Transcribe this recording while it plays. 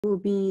will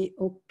be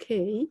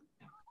okay.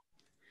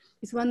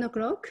 It's 1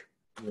 o'clock.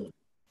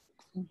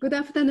 Good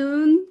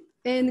afternoon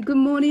and good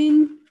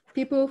morning,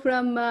 people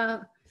from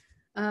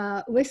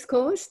West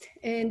Coast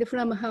and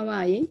from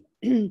Hawaii.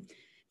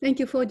 Thank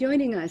you for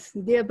joining us,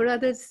 dear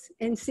brothers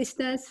and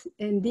sisters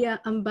and dear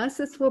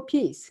ambassadors for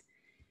peace.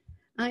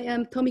 I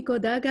am Tomiko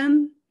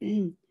Dagan,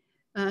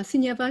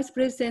 Senior Vice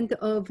President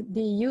of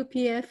the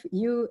UPF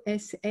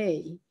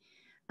USA.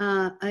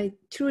 I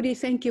truly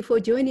thank you for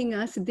joining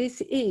us.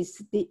 This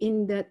is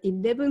in the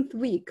 11th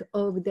week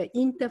of the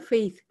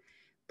Interfaith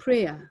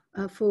Prayer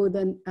for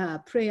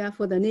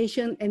the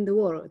nation and the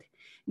world.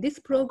 This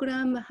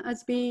program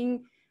has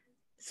been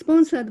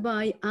sponsored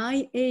by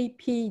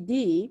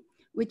IAPD,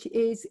 which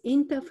is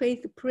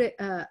Interfaith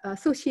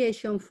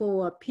Association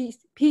for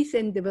Peace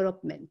and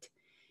Development.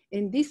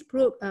 And this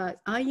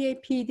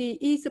IAPD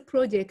is a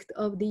project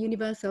of the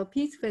Universal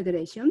Peace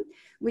Federation,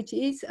 which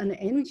is an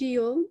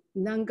NGO,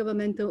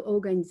 non-governmental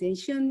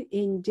organization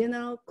in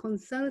general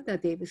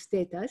consultative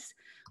status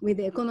with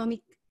the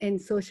Economic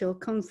and Social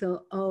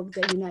Council of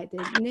the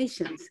United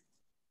Nations.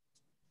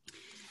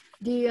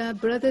 Dear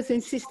brothers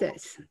and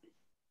sisters,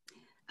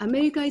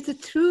 America is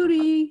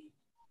truly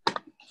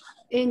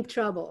in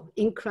trouble,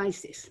 in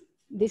crisis.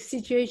 This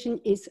situation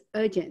is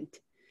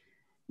urgent.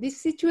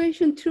 This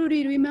situation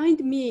truly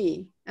reminds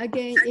me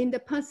again in the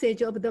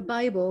passage of the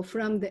Bible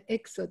from the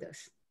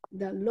Exodus,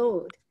 the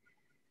Lord,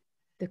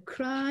 the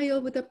cry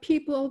of the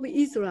people of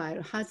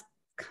Israel has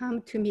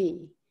come to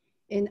me,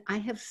 and I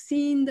have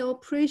seen the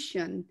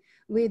oppression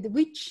with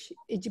which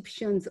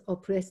Egyptians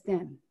oppressed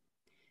them.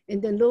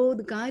 And the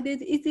Lord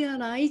guided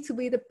Israelites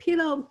with a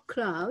pillar of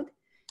cloud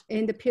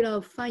and a pillar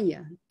of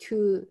fire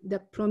to the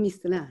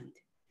promised land.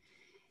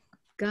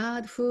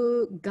 God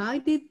who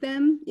guided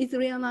them,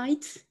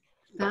 Israelites,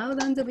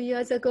 thousands of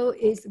years ago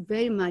is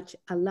very much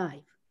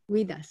alive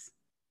with us.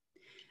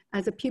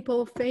 As a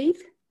people of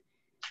faith,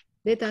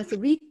 let us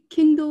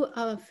rekindle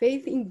our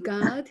faith in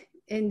God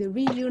and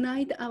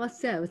reunite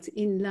ourselves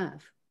in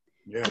love.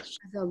 Yes.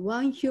 As a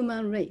one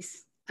human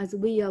race, as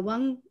we are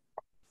one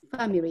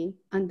family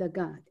under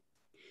God.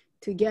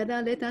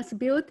 Together, let us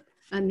build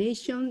a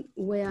nation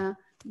where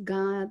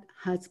God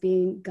has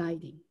been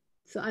guiding.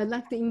 So I'd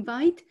like to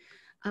invite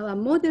our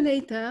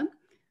moderator,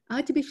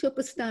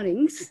 Archbishop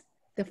Stallings,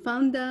 the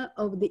founder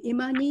of the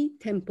Imani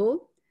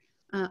Temple,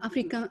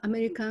 African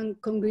American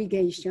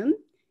congregation,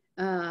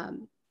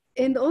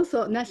 and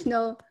also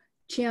national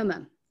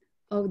chairman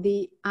of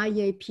the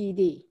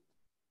IAPD.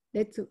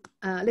 Let's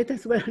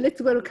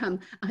welcome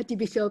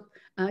Archbishop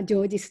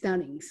George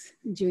Stallings,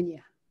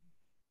 Jr.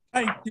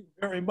 Thank you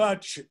very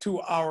much to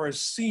our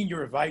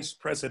Senior Vice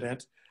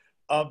President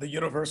of the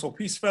Universal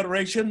Peace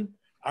Federation,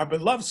 our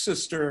beloved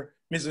sister,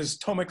 Mrs.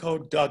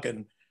 Tomiko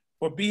Dagan,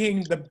 for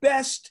being the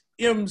best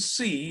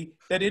MC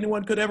that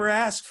anyone could ever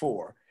ask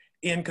for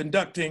in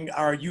conducting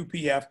our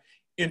UPF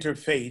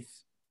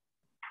interfaith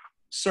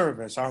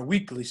service, our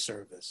weekly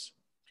service.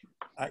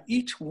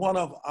 Each one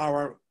of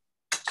our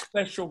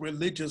special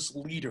religious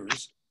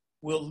leaders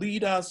will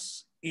lead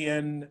us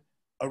in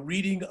a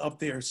reading of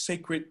their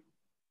sacred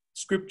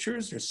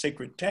scriptures, their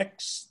sacred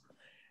texts,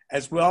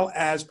 as well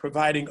as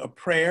providing a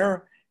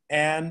prayer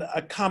and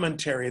a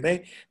commentary.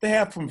 They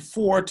have from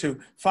 4 to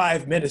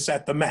 5 minutes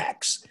at the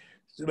max.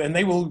 And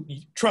they will,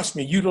 trust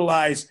me,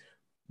 utilize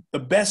the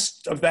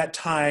best of that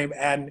time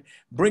and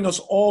bring us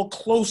all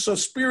closer,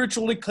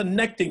 spiritually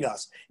connecting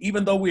us.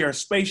 Even though we are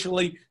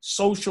spatially,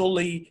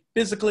 socially,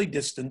 physically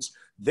distanced,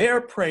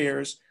 their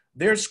prayers,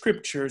 their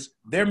scriptures,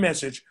 their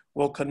message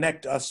will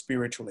connect us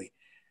spiritually.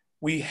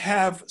 We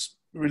have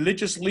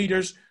religious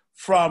leaders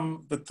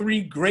from the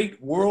 3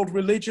 great world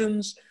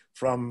religions,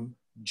 from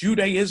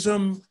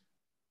Judaism,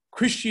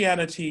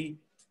 Christianity,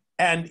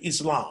 and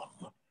Islam.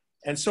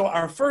 And so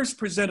our first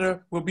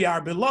presenter will be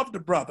our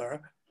beloved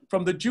brother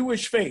from the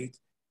Jewish faith,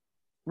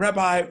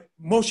 Rabbi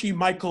Moshe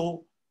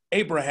Michael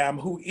Abraham,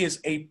 who is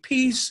a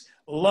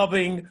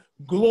peace-loving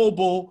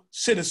global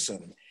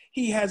citizen.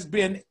 He has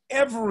been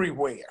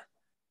everywhere,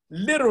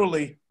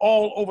 literally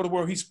all over the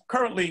world. He's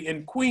currently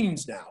in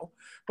Queens now,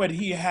 but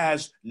he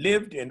has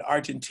lived in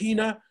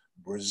Argentina,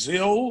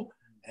 Brazil,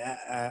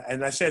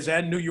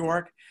 and New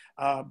York,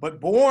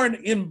 but born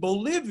in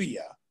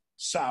Bolivia,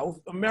 South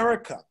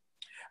America.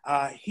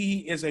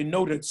 He is a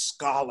noted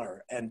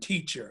scholar and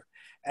teacher,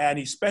 and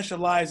he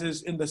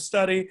specializes in the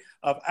study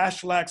of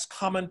Ashlak's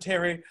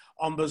commentary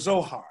on the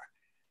Zohar.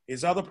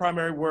 His other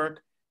primary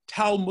work,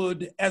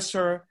 Talmud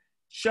Esser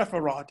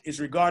Shefarot, is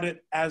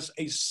regarded as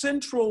a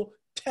central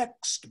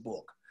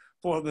textbook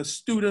for the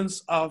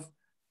students of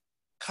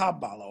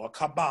Kabbalah or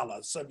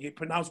Kabbalah. So you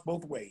pronounce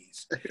both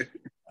ways.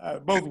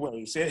 Both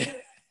ways.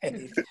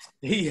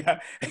 He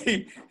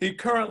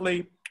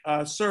currently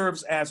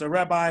serves as a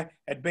rabbi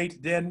at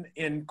Beit Din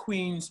in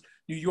Queens,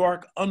 New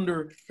York,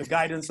 under the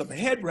guidance of the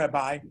head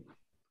rabbi,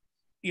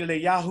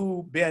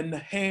 Eliyahu Ben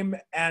Haim,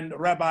 and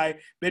Rabbi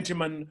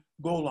Benjamin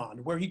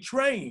Golan, where he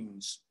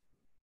trains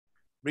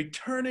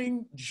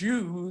returning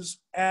Jews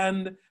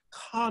and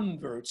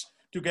converts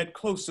to get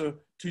closer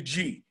to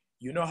G,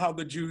 You know how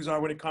the Jews are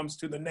when it comes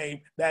to the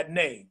name, that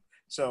name.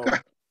 So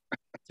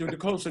to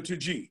closer to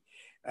G.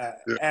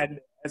 And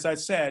as I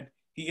said,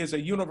 he is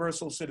a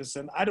universal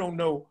citizen. I don't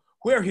know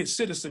where his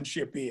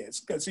citizenship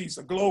is because he's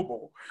a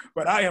global,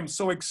 but I am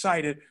so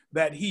excited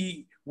that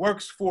he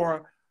works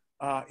for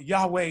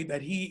Yahweh,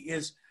 that he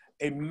is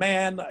a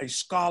man, a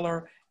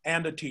scholar,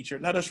 and a teacher.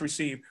 Let us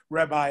receive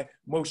Rabbi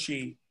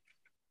Moshe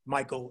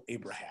Michael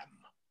Abraham.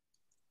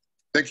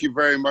 Thank you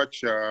very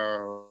much,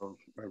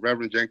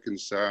 Reverend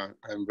Jenkins.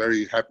 I'm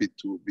very happy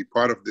to be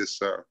part of this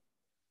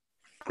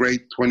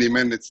great 20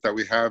 minutes that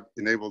we have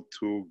been able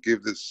to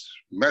give this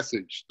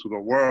message to the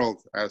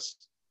world as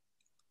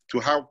to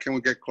how can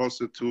we get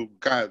closer to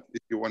God,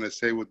 if you want to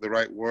say with the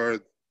right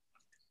word,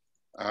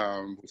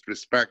 with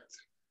respect.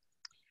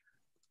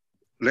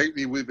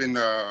 Lately, we've been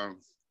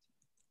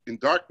in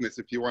darkness,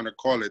 if you want to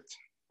call it.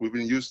 We've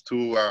been used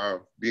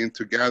to being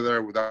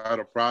together without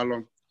a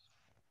problem.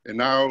 And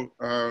now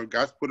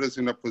God's put us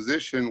in a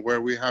position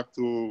where we have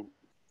to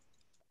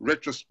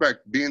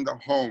retrospect, be in the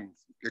home,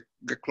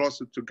 get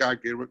closer to God,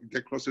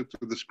 get closer to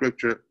the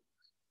scripture,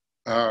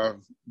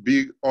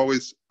 be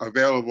always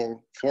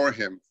available for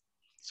him.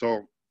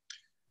 So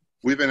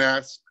we've been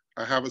asked,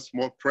 I have a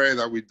small prayer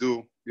that we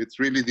do. It's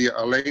really the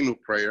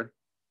Aleinu prayer.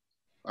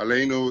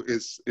 Aleinu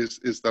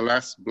is the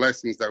last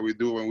blessings that we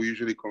do when we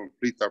usually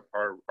complete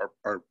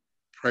our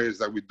prayers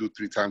that we do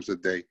 3 times a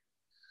day.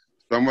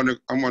 So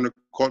I'm gonna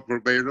quote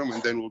verbatim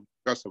and then we'll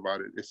discuss about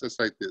it. It says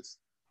like this.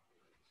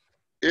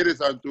 It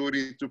is our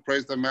duty to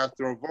praise the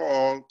master of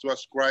all, to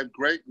ascribe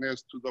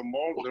greatness to the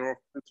molder of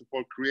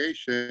principal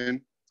creation,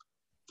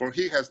 for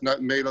he has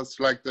not made us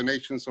like the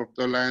nations of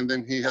the land,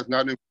 and he has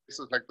not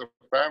embraced us like the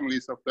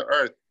families of the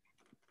earth.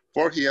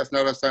 For he has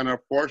not assigned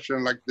our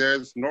portion like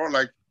theirs, nor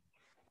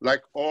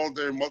like all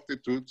their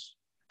multitudes.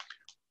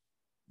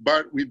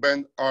 But we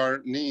bend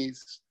our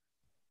knees,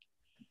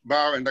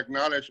 bow and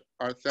acknowledge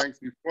our thanks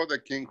before the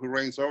King who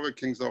reigns over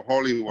kings, the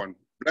Holy One.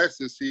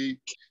 Blessed is he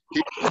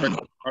of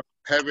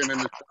heaven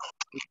and the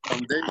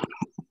foundation.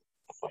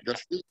 The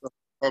seat of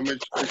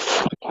homage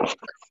is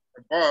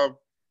above,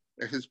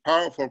 and his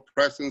powerful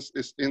presence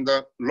is in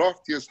the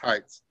loftiest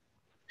heights.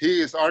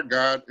 He is our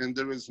God, and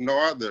there is no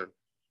other.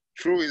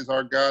 True is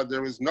our God,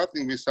 there is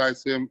nothing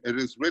besides him. It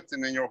is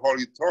written in your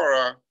holy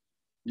Torah,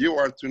 you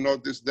are to know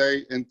this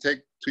day and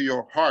take to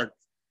your heart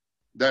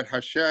that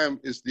Hashem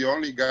is the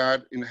only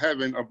God in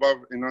heaven above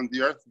and on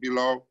the earth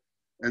below,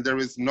 and there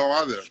is no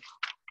other.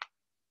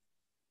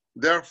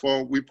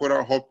 Therefore, we put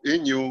our hope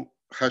in you,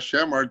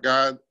 Hashem, our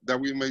God, that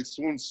we may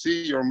soon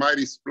see your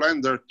mighty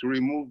splendor to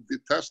remove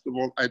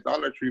detestable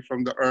idolatry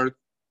from the earth,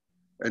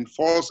 and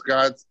false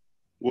gods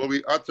will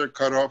be utterly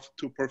cut off,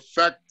 to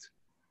perfect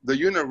the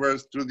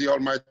universe through the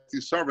almighty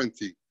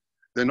sovereignty.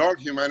 Then all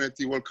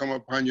humanity will come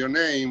upon your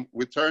name.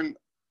 We turn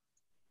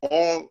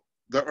all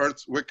the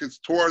earth's wicked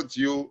towards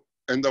you,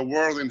 and the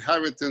world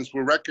inhabitants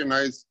will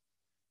recognize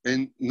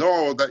and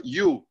know that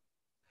you,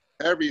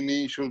 every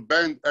knee shall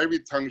bend, every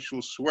tongue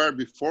shall swear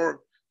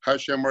before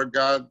Hashem our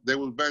God. They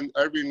will bend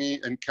every knee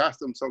and cast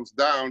themselves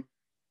down,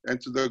 and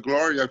to the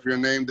glory of your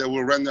name they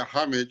will render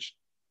homage,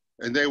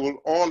 and they will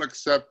all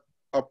accept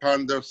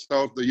upon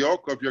themselves the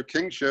yoke of your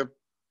kingship,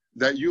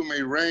 that you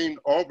may reign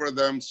over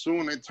them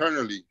soon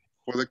eternally.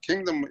 For the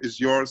kingdom is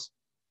yours,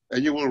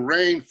 and you will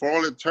reign for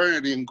all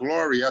eternity in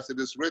glory, as it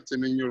is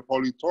written in your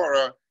holy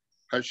Torah,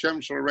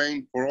 Hashem shall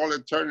reign for all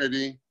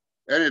eternity.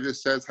 And it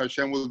is said,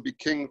 Hashem will be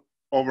king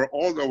over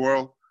all the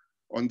world.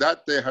 On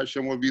that day,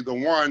 Hashem will be the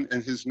one,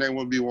 and his name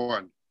will be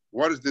one.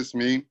 What does this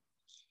mean?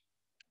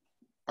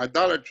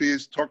 Idolatry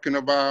is talking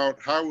about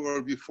how we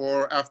were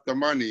before after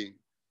money,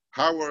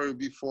 how were we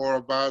before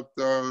about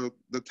the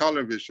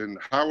television,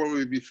 how were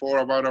we before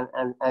about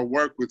our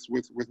work with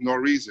no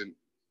reason.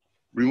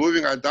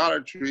 Removing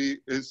idolatry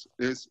is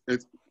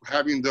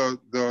having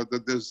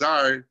the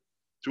desire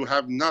to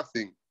have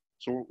nothing.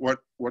 So what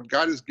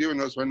God has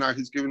given us right now,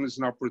 he's given us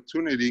an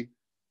opportunity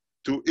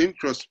to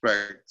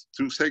introspect,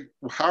 to say,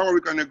 how are we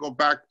going to go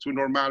back to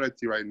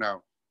normality right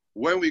now?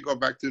 When we go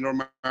back to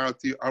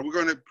normality, are we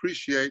going to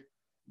appreciate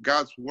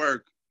God's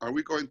work? Are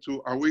we going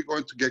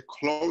to get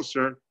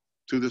closer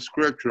to the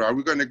scripture? Are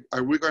we going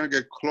to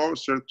get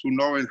closer to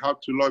knowing how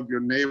to love your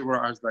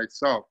neighbor as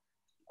thyself?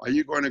 Are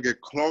you going to get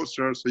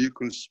closer so you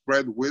can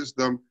spread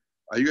wisdom?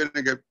 Are you going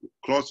to get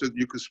closer so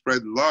you can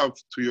spread love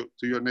to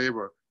your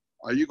neighbor?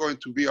 Are you going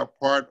to be a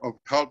part of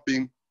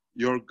helping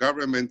your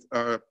government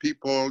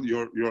people,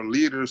 your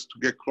leaders to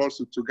get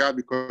closer to God?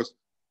 Because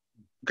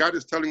God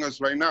is telling us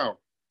right now.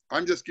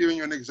 I'm just giving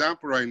you an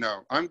example right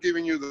now. I'm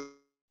giving you the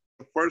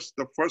first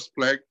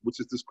plague, which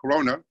is this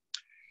corona,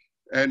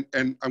 and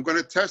I'm going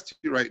to test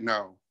you right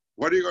now.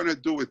 What are you going to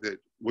do with it?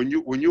 When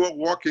you were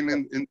walking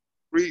in the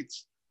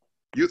streets,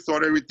 you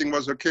thought everything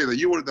was okay, that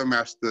you were the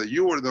master,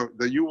 you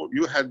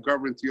had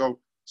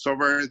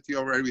sovereignty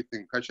over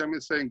everything. Hashem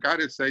is saying, God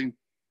is saying,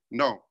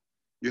 no,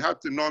 you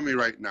have to know me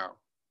right now.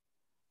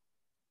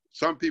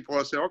 Some people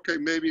will say, okay,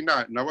 maybe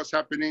not. Now what's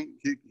happening?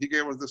 He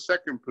gave us the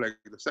second plague.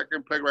 The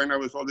second plague right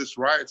now is all these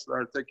riots that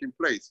are taking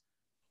place.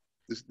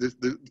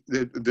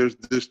 there's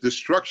this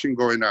destruction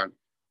going on.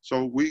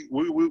 So we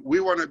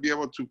want to be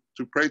able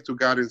to pray to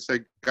God and say,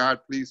 God,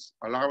 please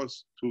allow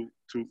us to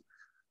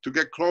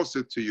get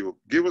closer to you.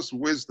 Give us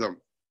wisdom.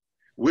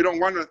 We don't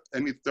want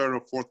any third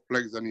or fourth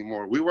plagues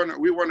anymore. We want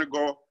to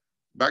go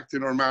back to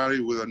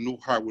normality with a new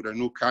heart, with a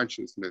new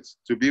consciousness,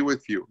 to be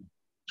with you,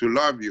 to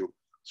love you,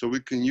 so we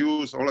can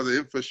use all of the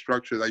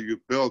infrastructure that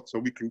you've built, so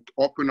we can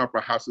open up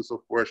our houses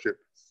of worship,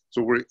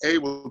 so we're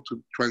able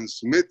to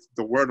transmit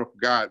the word of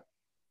God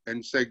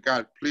and say,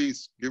 God,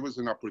 please give us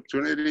an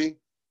opportunity,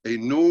 a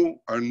new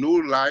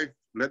life.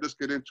 Let us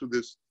get into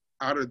this,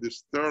 out of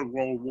this third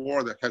world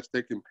war that has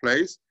taken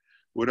place,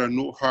 with a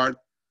new heart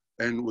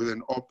and with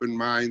an open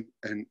mind.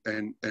 And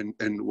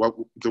what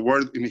the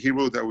word in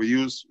Hebrew that we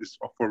use is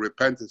for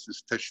repentance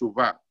is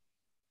teshuvah.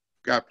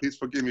 God, please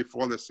forgive me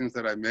for all the sins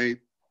that I made.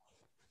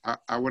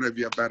 I want to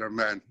be a better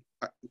man.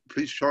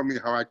 Please show me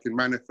how I can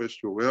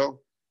manifest your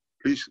will.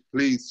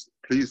 Please,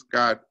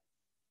 God,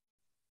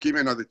 give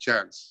me another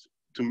chance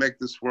to make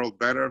this world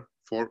better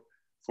for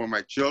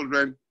my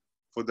children,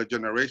 for the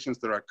generations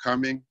that are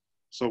coming.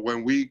 So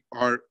when we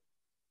are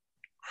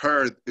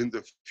heard in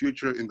the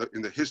future, in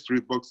the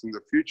history books in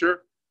the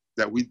future,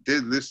 that we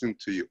did listen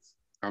to you.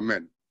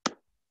 Amen.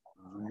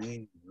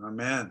 Amen.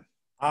 Amen.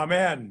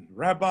 Amen.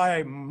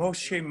 Rabbi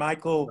Moshe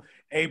Michael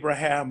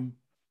Abraham,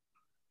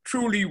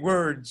 truly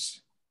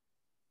words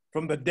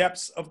from the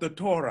depths of the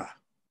Torah.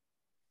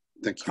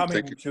 Thank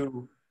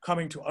you.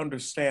 Coming to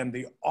understand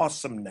the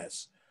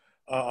awesomeness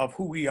of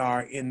who we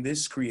are in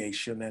this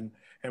creation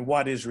and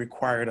what is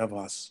required of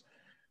us.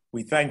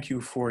 We thank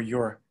you for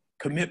your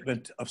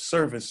commitment of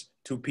service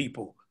to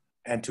people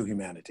and to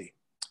humanity.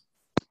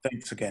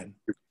 Thanks again.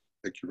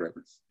 Thank you,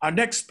 Reverend. Our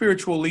next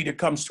spiritual leader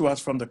comes to us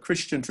from the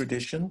Christian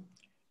tradition.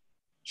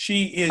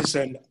 She is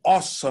an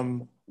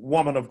awesome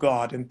woman of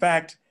God. In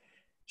fact,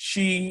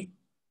 she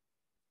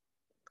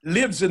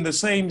lives in the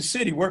same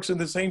city, works in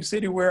the same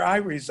city where I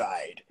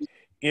reside,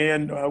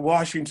 in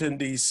Washington,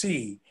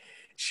 D.C.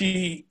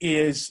 She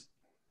is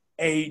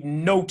a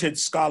noted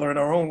scholar in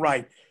her own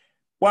right.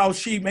 While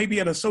she may be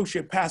an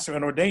associate pastor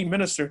and ordained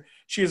minister,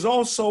 she is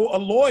also a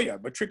lawyer,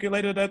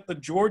 matriculated at the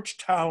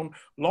Georgetown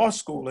Law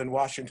School in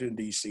Washington,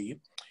 D.C.,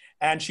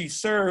 and she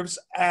serves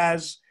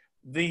as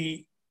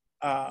in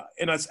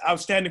an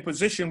outstanding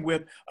position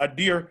with a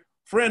dear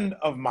friend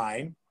of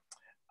mine,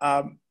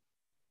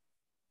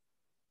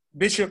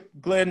 Bishop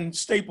Glenn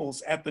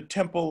Staples at the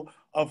Temple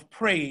of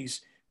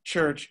Praise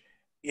Church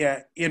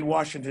in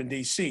Washington,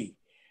 D.C.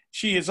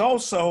 She is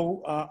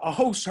also a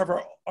host of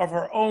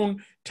her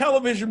own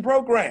television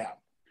program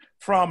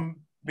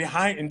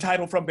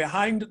entitled From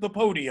Behind the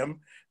Podium,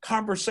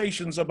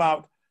 Conversations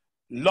About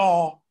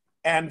Law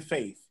and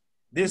Faith.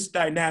 This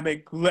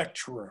dynamic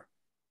lecturer,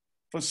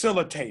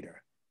 facilitator,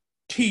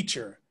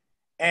 teacher,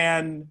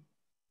 and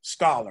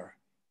scholar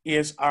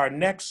is our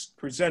next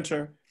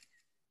presenter.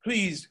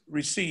 Please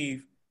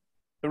receive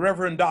the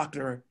Reverend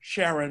Dr.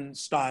 Sharon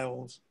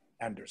Stiles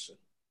Anderson.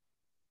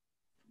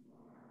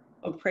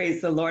 Well, praise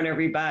the Lord,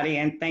 everybody,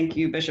 and thank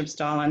you, Bishop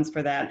Stallings,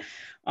 for that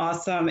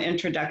awesome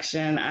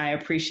introduction. I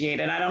appreciate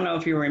it. I don't know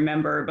if you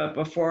remember, but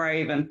before I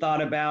even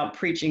thought about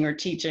preaching or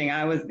teaching,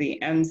 I was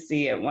the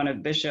MC at one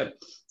of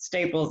Bishop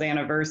Staples'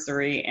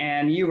 anniversary,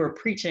 and you were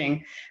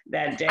preaching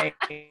that day.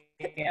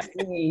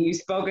 You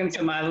spoke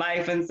into my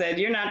life and said,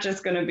 "You're not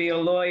just going to be a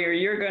lawyer,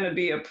 you're going to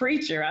be a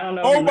preacher." I don't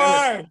know if you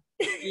remember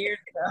years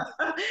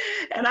ago.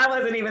 And I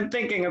wasn't even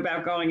thinking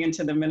about going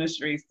into the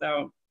ministry.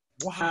 So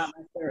wow.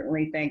 I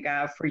certainly thank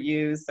God for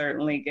you.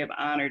 Certainly give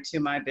honor to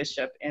my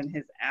bishop in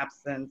his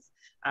absence.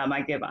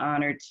 I give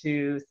honor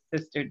to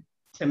Sister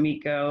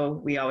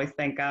Tamiko. We always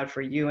thank God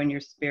for you and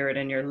your spirit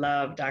and your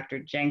love. Dr.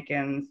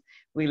 Jenkins,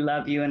 we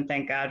love you and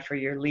thank God for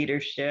your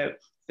leadership.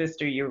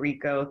 Sister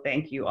Eureka,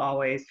 thank you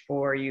always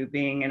for you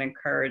being an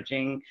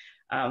encouraging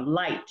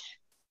light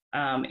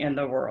in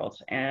the world.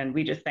 And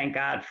we just thank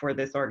God for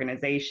this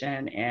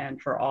organization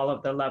and for all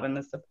of the love and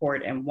the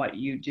support and what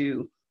you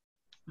do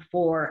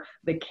for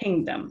the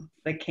kingdom,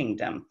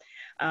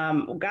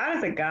 God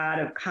is a God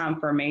of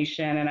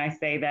confirmation. And I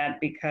say that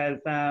because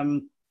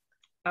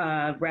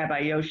Rabbi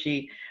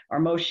Yoshi or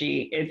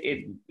Moshe,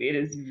 it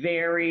is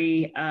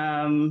very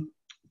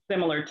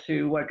similar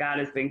to what God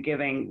has been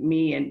giving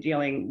me and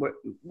dealing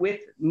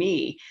with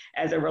me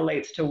as it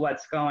relates to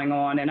what's going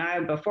on.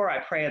 And before I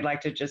pray, I'd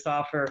like to just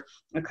offer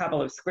a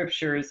couple of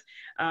scriptures.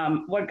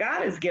 What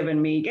God has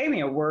given me, gave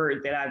me a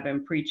word that I've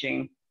been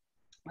preaching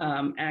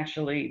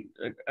actually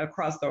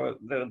across the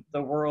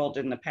world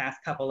in the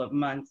past couple of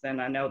months.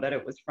 And I know that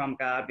it was from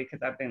God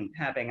because I've been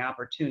having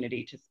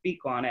opportunity to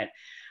speak on it.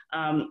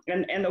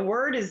 And the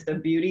word is the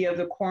beauty of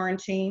the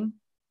quarantine.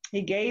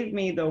 He gave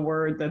me the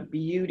word, the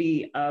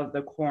beauty of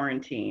the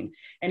quarantine.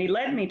 And he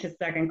led me to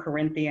 2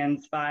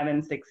 Corinthians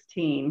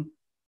 5:16,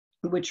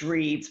 which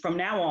reads, "From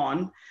now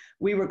on,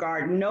 we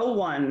regard no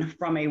one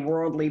from a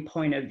worldly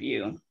point of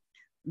view.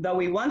 Though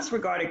we once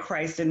regarded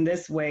Christ in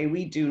this way,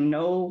 we do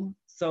no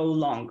so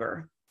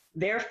longer.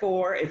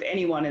 Therefore, if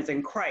anyone is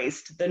in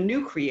Christ, the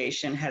new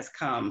creation has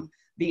come.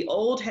 The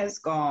old has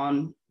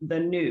gone, the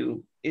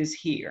new is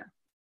here.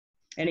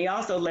 And he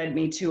also led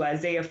me to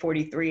Isaiah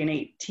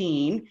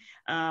 43:18.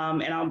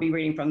 And I'll be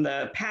reading from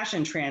the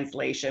Passion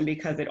Translation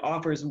because it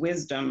offers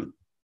wisdom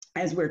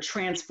as we're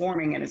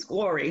transforming in his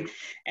glory.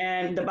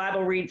 And the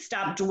Bible reads,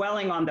 stop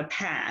dwelling on the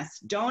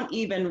past. Don't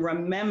even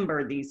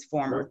remember these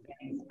former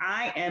things.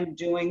 I am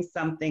doing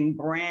something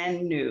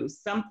brand new,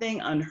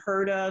 something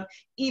unheard of.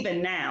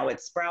 Even now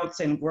it sprouts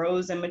and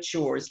grows and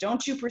matures.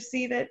 Don't you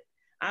perceive it?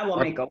 I will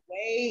make a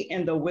way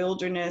in the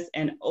wilderness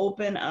and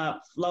open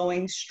up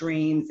flowing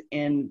streams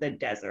in the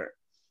desert.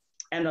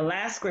 And the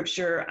last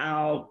scripture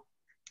I'll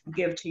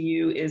give to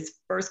you is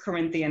 1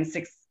 Corinthians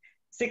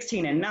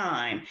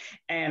 16:9.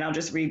 And I'll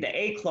just read the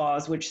A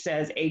clause, which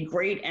says, a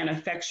great and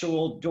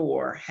effectual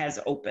door has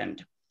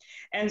opened.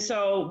 And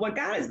so what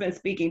God has been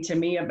speaking to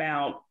me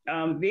about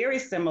very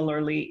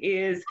similarly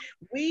is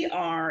we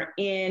are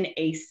in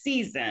a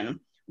season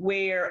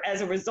where,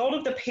 as a result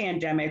of the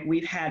pandemic,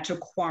 we've had to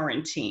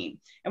quarantine.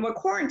 And what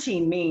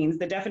quarantine means,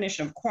 the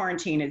definition of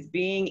quarantine is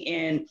being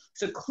in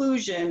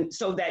seclusion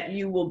so that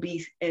you will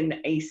be in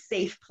a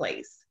safe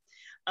place.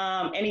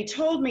 And he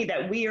told me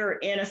that we are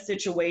in a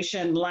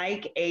situation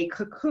like a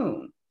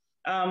cocoon,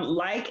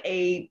 like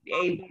a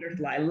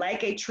butterfly,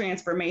 like a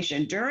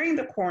transformation. During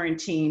the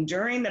quarantine,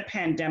 during the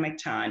pandemic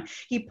time,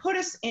 he put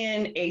us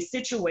in a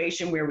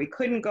situation where we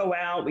couldn't go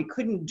out, we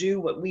couldn't do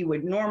what we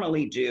would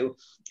normally do.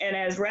 And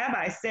as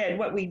Rabbi said,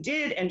 what we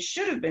did and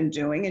should have been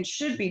doing and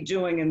should be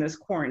doing in this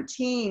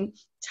quarantine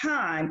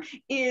time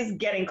is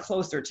getting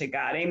closer to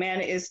God.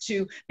 Amen. Is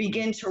to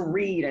begin to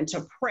read and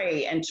to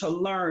pray and to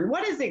learn.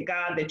 What is it,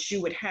 God, that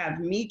you would have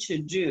me to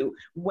do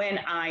when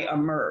I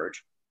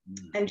emerge?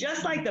 And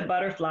just like the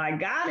butterfly,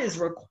 God is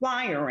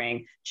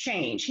requiring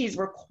change. He's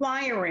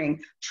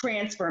requiring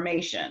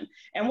transformation.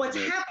 And what's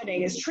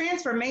happening is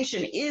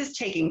transformation is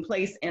taking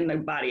place in the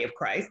body of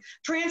Christ.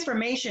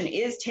 Transformation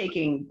is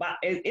taking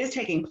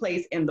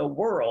place in the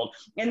world.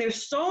 And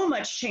there's so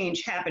much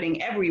change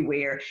happening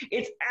everywhere.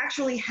 It's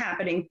actually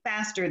happening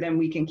faster than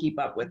we can keep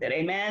up with it.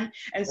 Amen.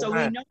 And so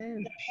we know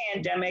the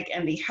pandemic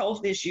and the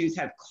health issues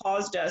have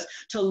caused us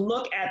to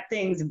look at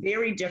things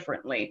very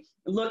differently.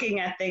 Looking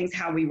at things,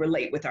 how we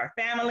relate with our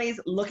families,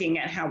 looking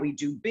at how we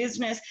do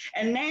business.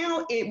 And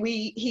now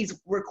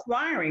he's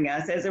requiring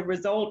us, as a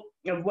result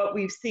of what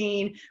we've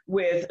seen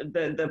with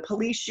the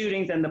police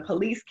shootings and the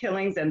police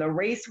killings and the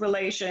race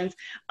relations,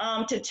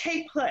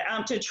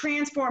 to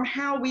transform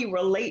how we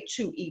relate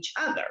to each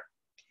other.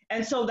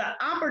 And so the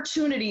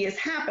opportunity is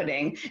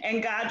happening.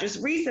 And God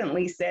just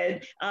recently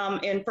said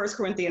in 1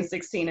 Corinthians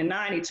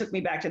 16:9, he took me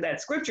back to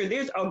that scripture,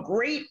 there's a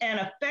great and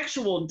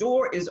effectual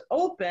door is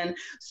open.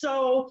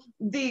 So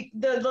the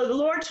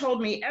Lord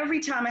told me every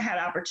time I had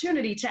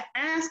opportunity to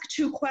ask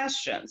two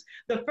questions.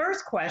 The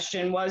first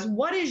question was,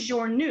 what is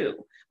your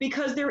new?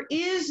 Because there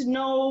is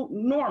no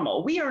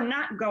normal. We are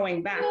not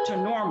going back to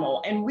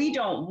normal, and we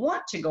don't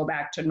want to go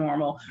back to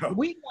normal.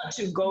 We want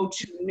to go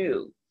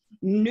to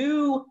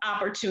new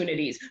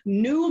opportunities,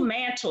 new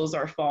mantles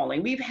are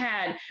falling. We've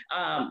had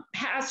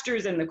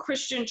pastors in the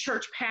Christian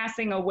church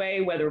passing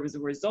away, whether it was a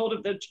result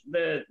of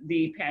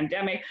the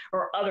pandemic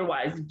or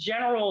otherwise.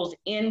 Generals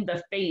in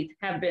the faith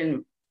have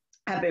been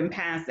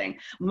passing.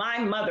 My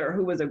mother,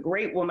 who was a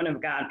great woman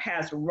of God,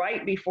 passed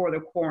right before the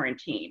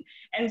quarantine.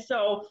 And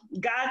so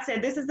God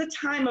said, this is a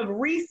time of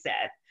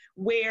reset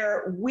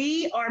where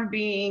we are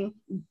being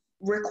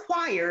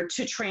required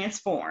to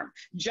transform.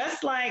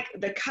 Just like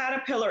the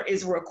caterpillar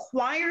is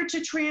required to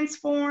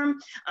transform,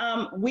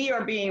 we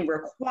are being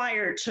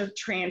required to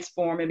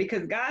transform. And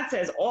because God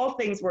says all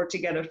things work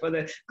together for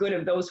the good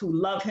of those who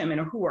love him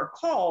and who are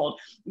called,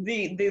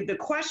 the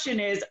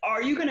question is,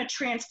 are you going to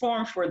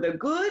transform for the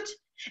good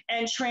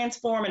and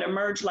transform and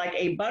emerge like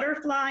a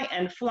butterfly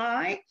and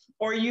fly?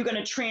 Or are you going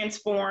to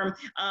transform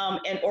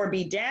or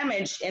be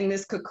damaged in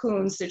this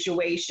cocoon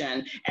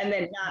situation and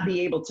then not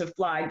be able to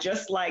fly?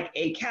 Just like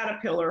a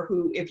caterpillar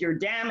who, if you're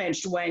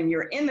damaged when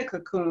you're in the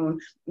cocoon,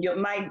 you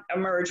might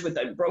emerge with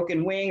a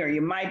broken wing, or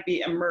you might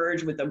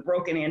emerge with a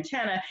broken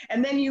antenna,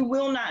 and then you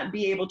will not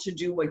be able to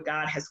do what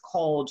God has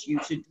called you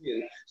to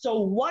do. So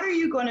what are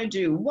you going to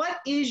do? What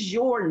is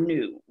your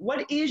new?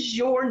 What is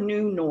your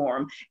new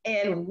norm?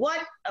 And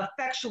what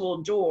effectual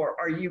door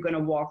are you going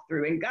to walk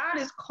through? And God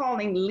is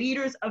calling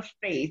leaders of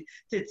faith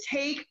to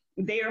take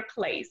their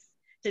place.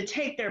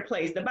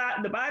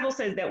 The Bible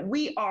says that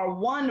we are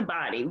one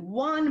body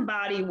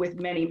with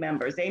many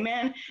members.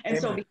 Amen. And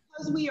so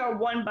because we are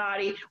one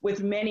body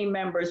with many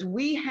members,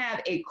 we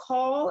have a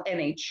call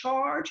and a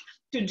charge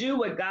to do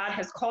what God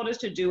has called us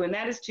to do. And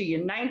that is to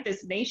unite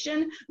this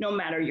nation, no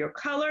matter your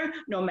color,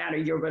 no matter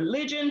your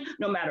religion,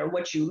 no matter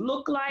what you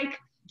look like,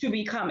 to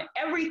become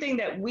everything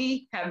that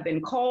we have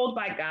been called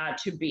by God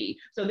to be,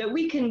 so that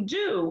we can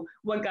do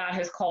what God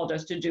has called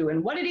us to do.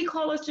 And what did he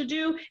call us to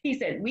do? He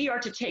said, we are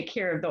to take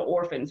care of the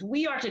orphans.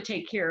 We are to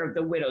take care of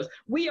the widows.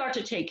 We are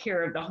to take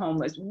care of the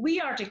homeless. We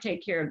are to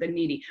take care of the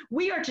needy.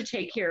 We are to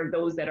take care of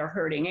those that are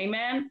hurting.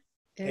 Amen.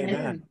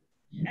 Amen.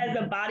 as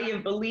a body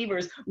of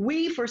believers,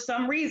 we, for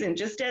some reason,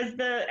 just as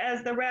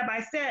the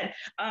rabbi said,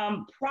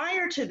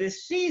 prior to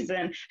this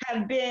season,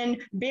 have been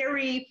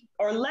very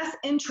or less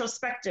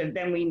introspective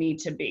than we need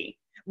to be.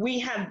 We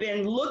have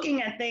been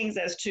looking at things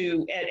as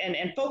to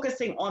and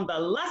focusing on the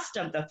lust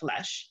of the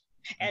flesh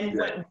and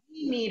what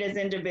we need as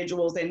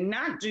individuals, and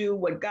not do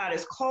what God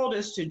has called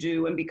us to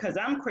do. And because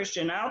I'm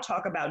Christian, I'll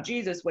talk about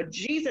Jesus, what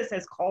Jesus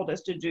has called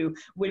us to do,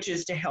 which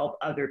is to help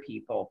other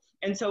people.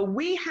 And so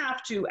we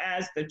have to,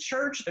 as the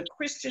church, the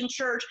Christian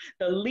church,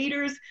 the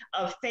leaders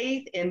of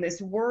faith in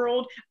this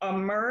world,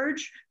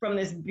 emerge from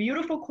this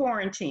beautiful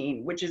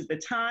quarantine, which is the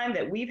time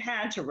that we've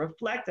had to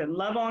reflect and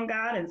love on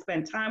God and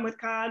spend time with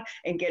God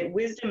and get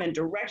wisdom and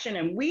direction.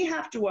 And we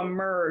have to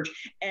emerge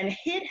and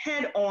hit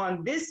head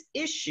on this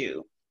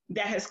issue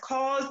that has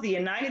caused the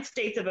United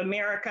States of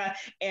America,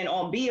 and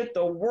albeit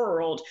the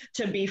world,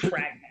 to be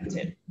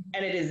fragmented.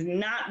 And it is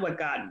not what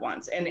God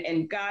wants.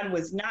 And God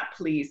was not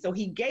pleased. So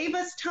he gave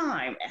us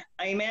time,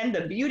 amen,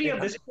 the beauty of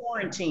this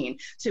quarantine,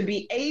 to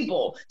be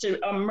able to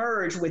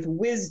emerge with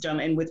wisdom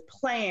and with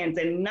plans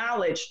and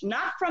knowledge,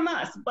 not from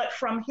us, but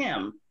from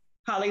him.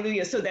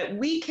 Hallelujah. So that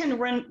we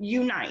can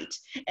unite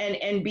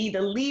and be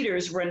the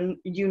leaders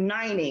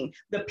uniting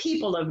the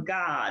people of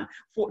God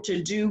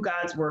to do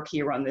God's work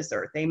here on this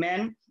earth.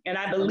 Amen. And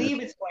I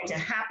believe it's going to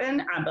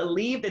happen. I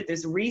believe that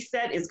this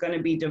reset is going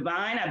to be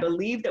divine. I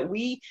believe that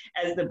we,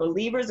 as the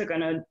believers, are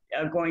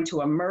going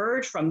to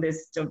emerge from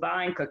this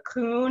divine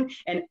cocoon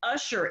and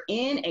usher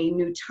in a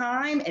new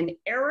time and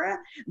era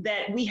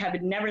that we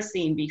have never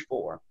seen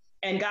before.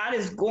 And God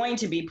is going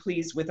to be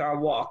pleased with our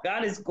walk.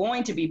 God is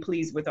going to be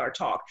pleased with our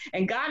talk.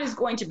 And God is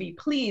going to be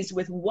pleased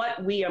with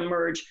what we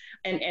emerge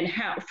and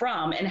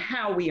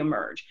how we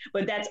emerge.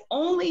 But that's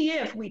only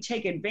if we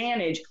take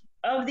advantage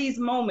of these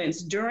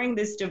moments during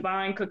this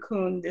divine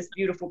cocoon, this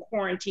beautiful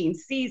quarantine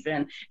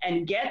season,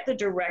 and get the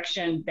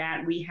direction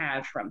that we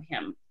have from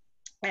him.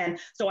 And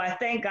so I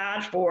thank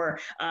God for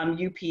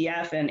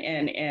UPF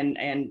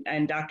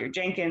and Dr.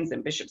 Jenkins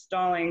and Bishop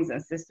Stallings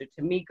and Sister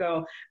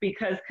Tamiko,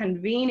 because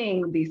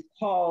convening these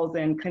calls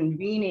and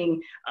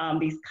convening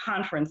these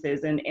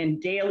conferences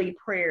and daily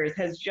prayers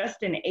has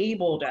just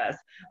enabled us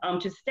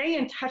to stay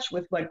in touch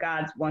with what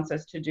God wants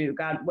us to do.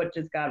 What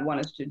does God want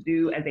us to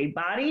do as a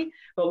body?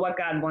 But what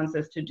God wants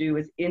us to do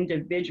as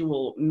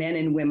individual men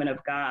and women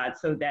of God,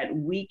 so that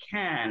we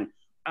can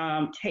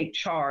take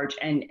charge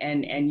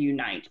and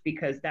unite,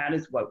 because that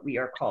is what we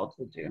are called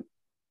to do.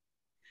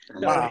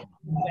 So wow.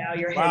 Bow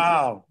your heads.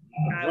 Wow.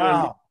 I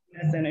Wow. will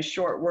in a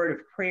short word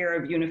of prayer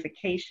of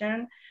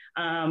unification.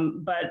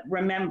 But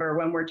remember,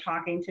 when we're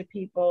talking to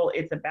people,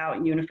 it's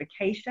about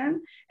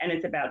unification, and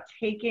it's about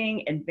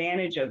taking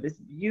advantage of this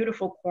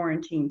beautiful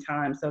quarantine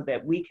time so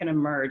that we can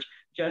emerge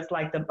just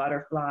like the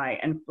butterfly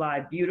and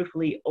fly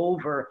beautifully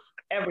over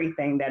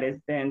everything that has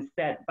been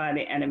set by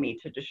the enemy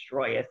to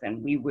destroy us.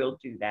 And we will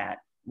do that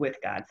with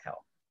God's help.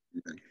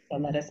 So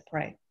let us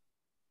pray.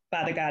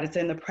 Father God, it's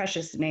in the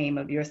precious name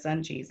of your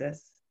son,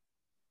 Jesus,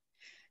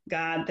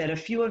 God, that a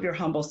few of your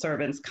humble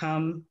servants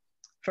come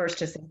first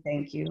to say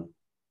thank you.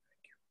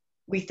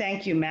 We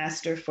thank you,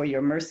 Master, for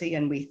your mercy,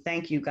 and we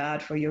thank you,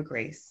 God, for your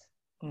grace.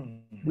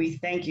 We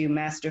thank you,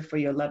 Master, for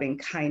your loving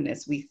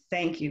kindness. We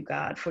thank you,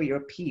 God, for your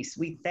peace.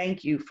 We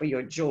thank you for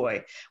your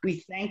joy.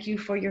 We thank you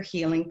for your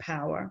healing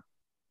power.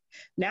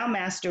 Now,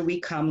 Master,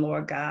 we come,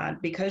 Lord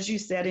God, because you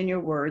said in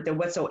your word that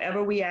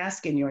whatsoever we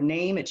ask in your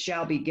name, it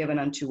shall be given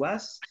unto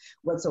us.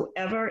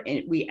 Whatsoever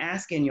we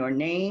ask in your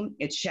name,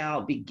 it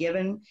shall be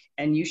given,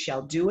 and you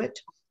shall do it.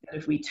 That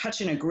if we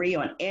touch and agree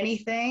on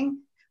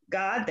anything,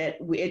 God, that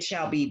it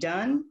shall be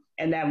done.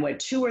 And that when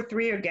 2 or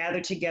 3 are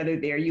gathered together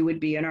there, you would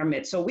be in our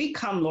midst. So we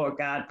come, Lord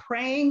God,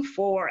 praying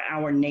for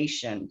our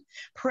nation,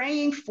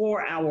 praying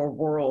for our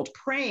world,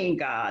 praying,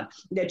 God,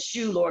 that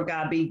you, Lord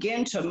God,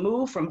 begin to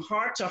move from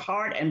heart to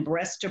heart and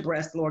breast to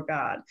breast, Lord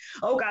God.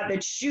 Oh, God,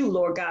 that you,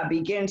 Lord God,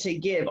 begin to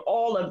give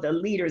all of the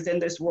leaders in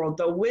this world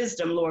the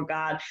wisdom, Lord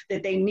God,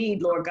 that they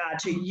need, Lord God,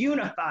 to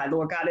unify,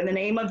 Lord God, in the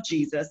name of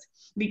Jesus.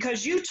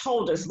 Because you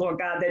told us, Lord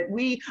God, that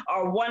we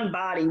are one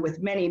body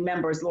with many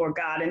members, Lord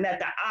God, and that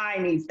the eye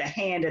needs the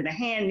hand, and the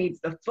hand needs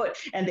the foot,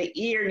 and the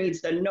ear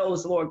needs the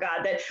nose, Lord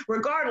God, that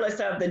regardless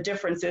of the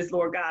differences,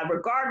 Lord God,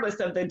 regardless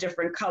of the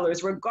different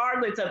colors,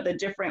 regardless of the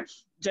different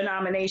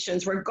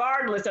denominations,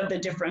 regardless of the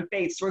different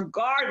faiths,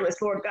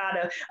 regardless, Lord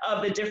God,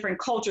 of the different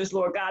cultures,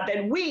 Lord God,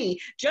 that we,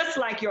 just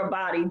like your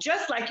body,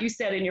 just like you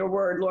said in your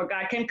word, Lord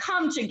God, can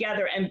come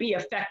together and be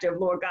effective,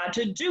 Lord God,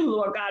 to do,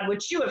 Lord God,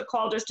 what you have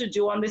called us to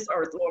do on this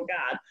earth, Lord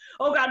God.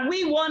 Oh God,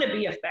 we want to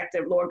be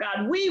effective, Lord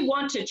God. We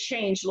want to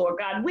change, Lord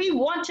God. We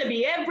want to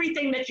be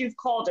everything that you've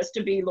called us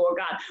to be, Lord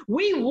God.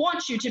 We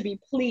want you to be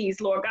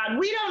pleased, Lord God.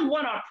 We don't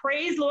want our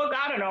praise, Lord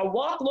God, and our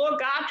walk, Lord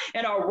God,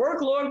 and our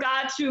work, Lord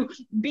God, to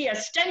be a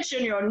stench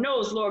in your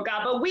nose, Lord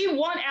God, but we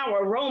want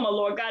our aroma,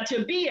 Lord God,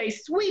 to be a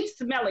sweet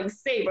smelling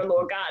savor,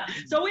 Lord God.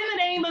 So in the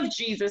name of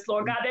Jesus,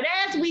 Lord God, that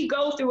as we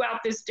go throughout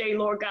this day,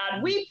 Lord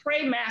God, we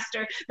pray,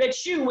 Master,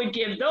 that you would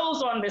give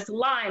those on this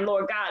line,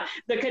 Lord God,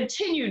 the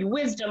continued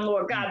wisdom,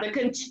 Lord God, the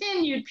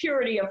continued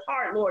purity of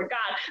heart, Lord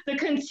God, the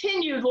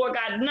continued, Lord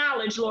God,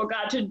 knowledge, Lord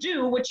God, to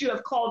do what you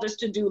have called us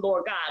to do,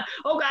 Lord God.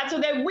 Oh God, so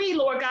that we,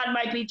 Lord God,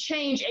 might be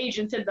change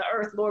agents in the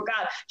earth, Lord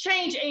God,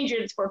 change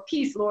agents for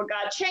peace, Lord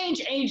God,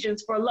 change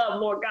agents for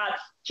love, Lord God,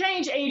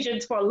 change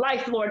agents for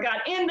life, Lord God,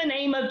 in the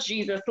name of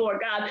Jesus, Lord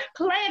God.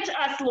 Plant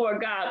us,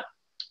 Lord God,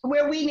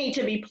 where we need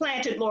to be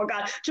planted, Lord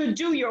God, to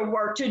do your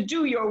work, to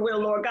do your will,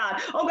 Lord God.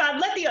 Oh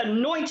God, let the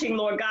anointing,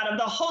 Lord God, of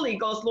the Holy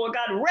Ghost, Lord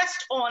God,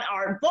 rest on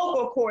our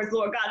vocal cords,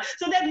 Lord God,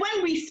 so that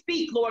when we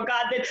speak, Lord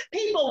God, that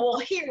people will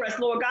hear us,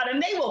 Lord God,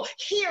 and they will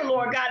hear,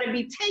 Lord God, and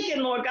be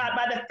taken, Lord God,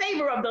 by the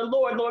favor of the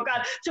Lord, Lord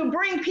God, to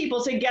bring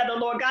people together,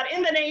 Lord God,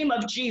 in the name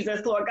of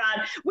Jesus, Lord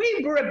God.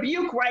 We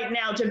rebuke right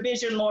now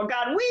division, Lord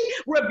God. We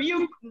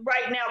rebuke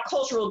right now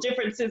cultural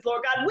differences,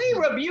 Lord God. We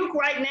rebuke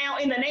right now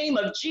in the name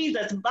of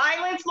Jesus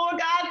violence, Lord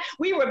God.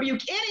 We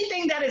rebuke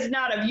anything that is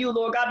not of you,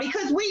 Lord God,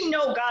 because we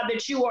know, God,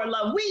 that you are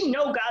love. We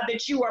know, God,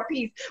 that you are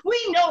peace. We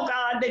know,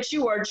 God, that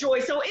you are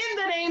joy. So in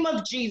the name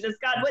of Jesus,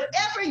 God,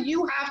 whatever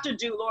you have to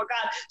do, Lord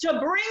God, to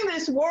bring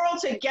this world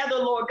together,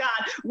 Lord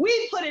God,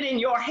 we put it in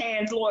your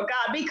hands, Lord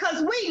God,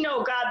 because we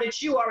know, God,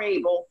 that you are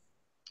able.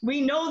 We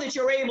know that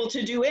you're able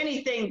to do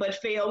anything but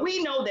fail.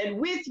 We know that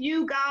with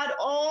you, God,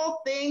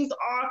 all things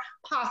are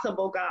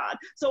possible, God.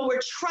 So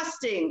we're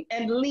trusting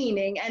and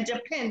leaning and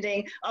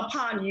depending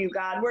upon you,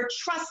 God. We're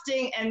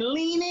trusting and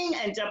leaning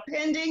and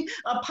depending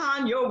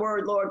upon your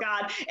word, Lord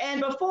God. And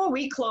before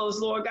we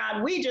close, Lord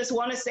God, we just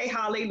want to say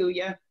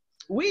hallelujah.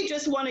 We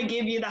just want to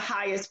give you the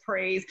highest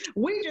praise.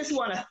 We just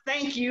want to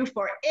thank you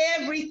for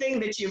everything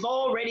that you've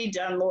already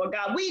done, Lord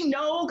God. We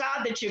know,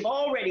 God, that you've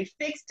already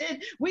fixed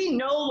it. We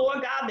know,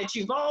 Lord God, that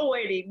you've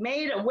already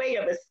made a way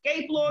of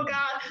escape, Lord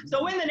God.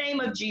 So in the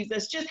name of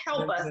Jesus, just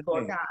help us,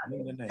 Lord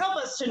God. Help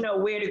us to know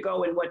where to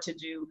go and what to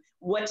do,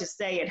 what to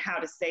say and how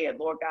to say it,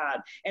 Lord God.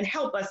 And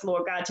help us,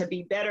 Lord God, to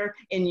be better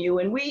in you.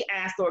 And we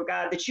ask, Lord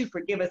God, that you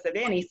forgive us of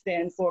any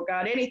sins, Lord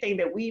God, anything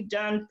that we've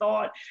done,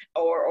 thought,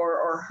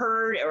 or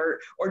heard,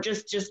 or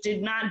just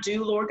did not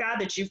do, Lord God,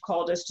 that you've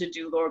called us to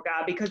do, Lord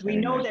God, because we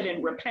know that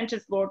in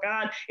repentance, Lord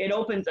God, it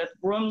opens a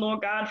room,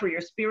 Lord God, for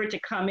your spirit to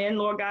come in,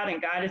 Lord God,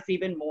 and guide us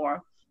even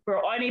more.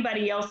 For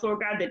anybody else,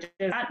 Lord God, that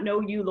does not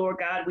know you, Lord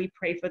God, we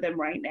pray for them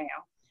right now.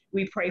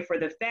 We pray for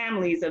the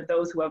families of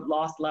those who have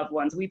lost loved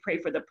ones. We pray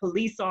for the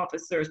police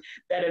officers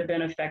that have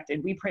been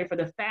affected. We pray for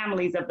the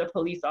families of the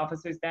police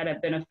officers that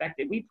have been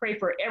affected. We pray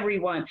for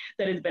everyone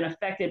that has been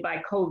affected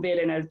by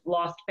COVID and has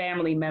lost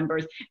family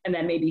members and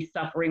that may be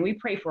suffering. We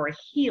pray for a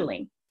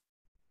healing,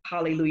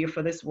 hallelujah,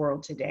 for this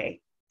world today.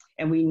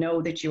 And we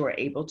know that you are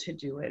able to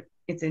do it.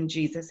 It's in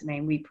Jesus'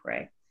 name we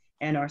pray.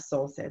 And our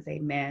soul says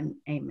amen,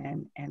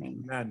 amen, and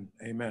amen.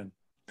 Amen,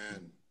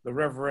 amen. The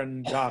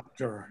Reverend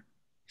Dr.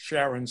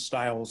 Sharon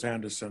Stiles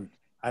Anderson,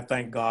 I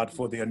thank God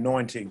for the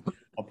anointing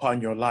upon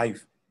your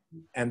life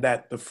and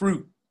that the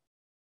fruit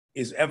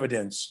is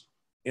evidenced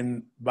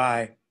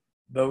by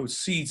those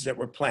seeds that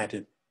were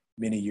planted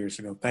many years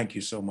ago. Thank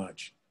you so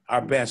much. Our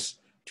best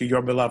to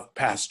your beloved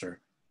pastor,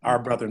 our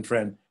brother and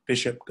friend,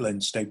 Bishop Glenn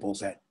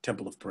Staples at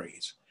Temple of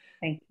Praise.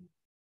 Thank you.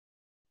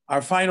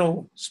 Our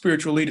final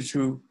spiritual leader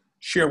to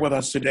share with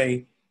us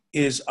today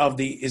is of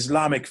the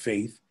Islamic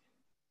faith,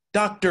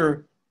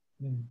 Dr.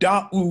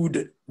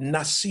 Dawood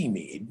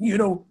Nassimi. You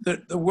know,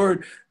 the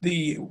word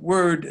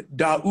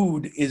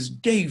Dawood is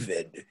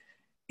David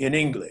in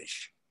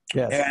English.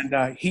 Yes.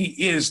 And he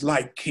is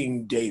like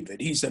King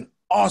David. He's an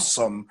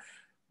awesome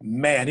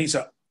man. He's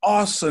an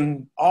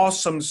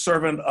awesome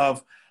servant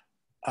of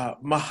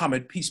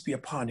Muhammad, peace be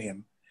upon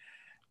him.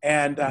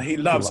 And he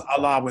loves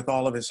Allah with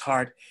all of his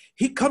heart.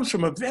 He comes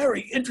from a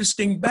very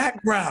interesting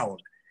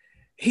background.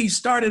 He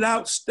started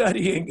out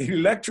studying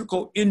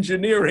electrical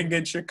engineering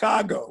in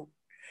Chicago.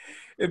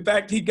 In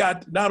fact, he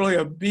got not only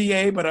a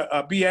BA, but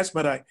a BS,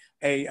 but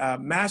a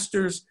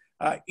master's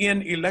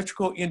in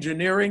electrical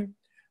engineering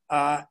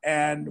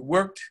and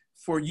worked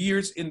for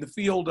years in the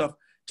field of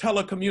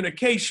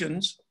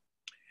telecommunications.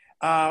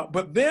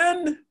 But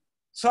then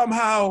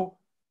somehow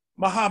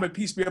Muhammad,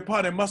 peace be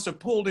upon him, must have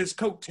pulled his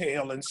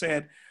coattail and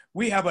said,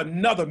 we have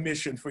another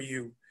mission for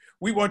you.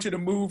 We want you to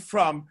move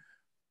from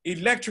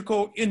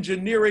electrical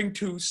engineering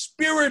to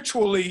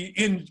spiritual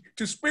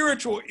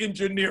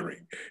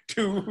engineering,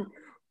 to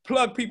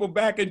plug people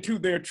back into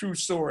their true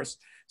source.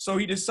 So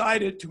he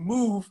decided to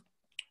move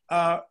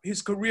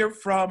his career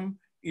from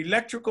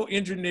electrical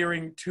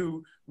engineering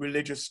to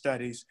religious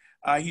studies.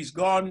 He's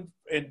gone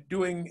and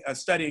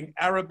studying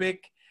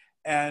Arabic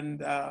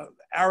and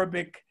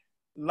Arabic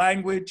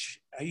language.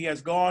 He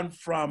has gone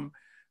from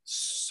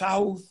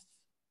Saudi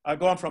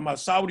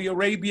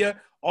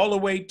Arabia all the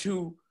way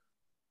to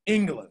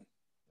England.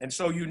 And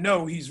so you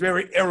know he's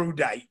very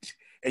erudite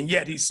and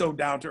yet he's so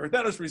down to earth.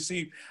 Let us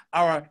receive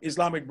our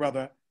Islamic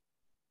brother,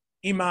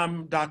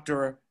 Imam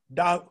Dr.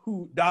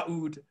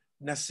 Daoud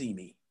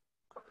Nassimi.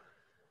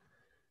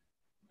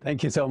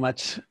 Thank you so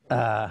much,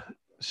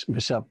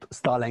 Bishop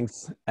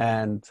Stallings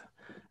and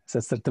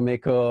Sister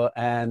Tomeko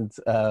and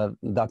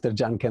Dr.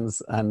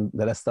 Jenkins and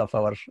the rest of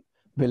our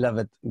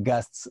beloved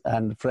guests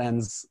and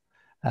friends.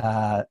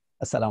 Assalamu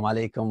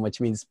alaikum, which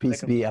means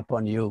peace be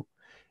upon you.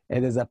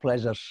 It is a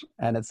pleasure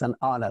and it's an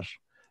honor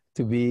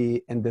to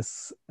be in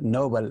this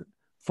noble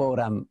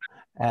forum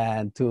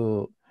and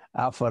to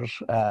offer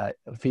a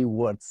few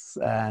words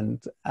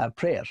and a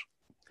prayer.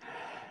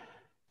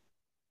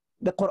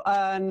 The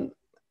Quran,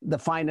 the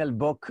final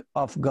book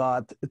of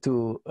God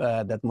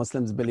that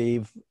Muslims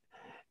believe,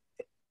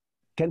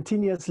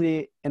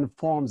 continuously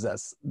informs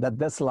us that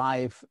this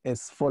life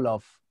is full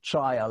of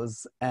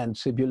trials and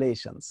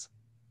tribulations.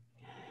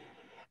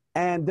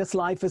 And this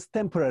life is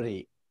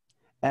temporary.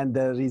 And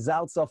the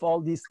results of all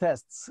these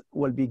tests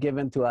will be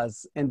given to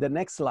us in the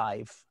next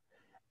life,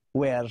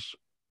 where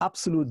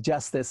absolute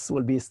justice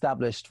will be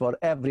established for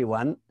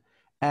everyone,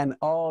 and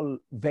all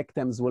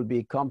victims will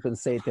be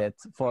compensated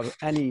for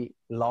any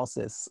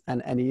losses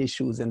and any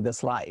issues in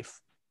this life.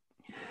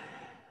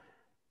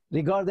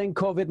 Regarding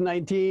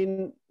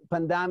COVID-19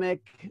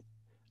 pandemic,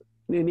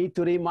 we need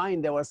to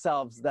remind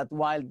ourselves that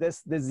while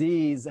this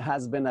disease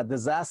has been a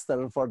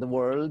disaster for the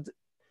world,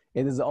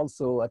 it is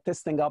also a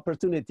testing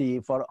opportunity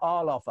for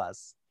all of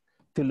us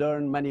to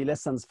learn many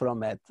lessons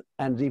from it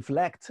and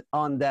reflect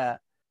on the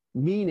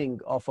meaning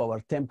of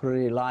our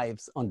temporary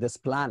lives on this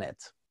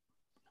planet.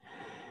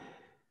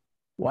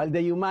 While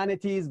the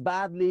humanity is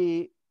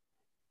badly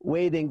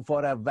waiting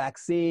for a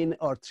vaccine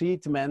or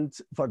treatment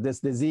for this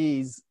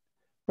disease,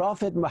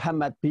 Prophet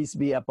Muhammad, peace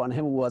be upon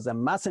him, who was a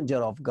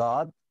messenger of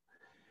God,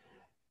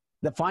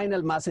 the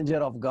final messenger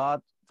of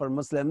God for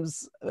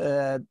Muslims,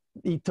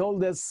 he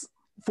told us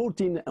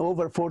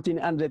over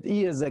 1400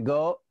 years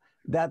ago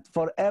that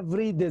for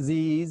every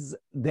disease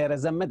there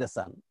is a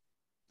medicine.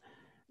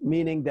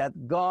 Meaning that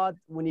God,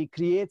 when he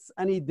creates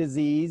any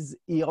disease,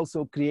 he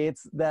also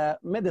creates the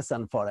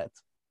medicine for it.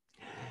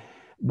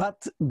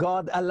 But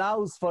God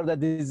allows for the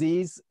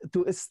disease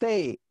to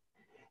stay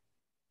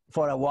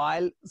for a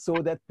while so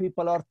that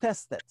people are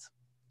tested.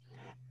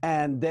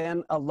 And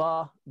then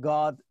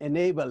God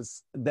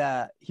enables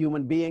the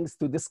human beings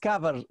to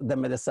discover the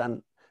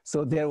medicine.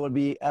 So there will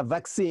be a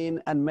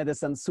vaccine and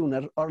medicine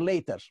sooner or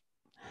later.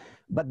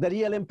 But the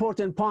real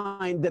important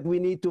point that we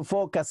need to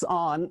focus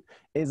on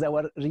is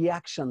our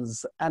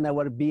reactions and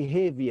our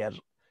behavior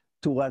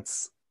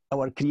towards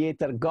our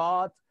Creator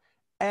God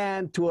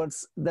and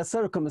towards the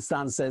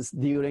circumstances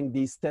during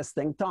these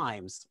testing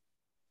times.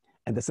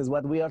 And this is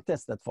what we are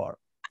tested for.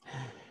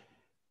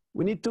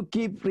 We need to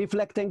keep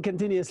reflecting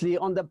continuously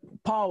on the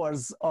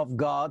powers of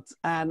God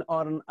and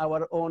on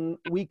our own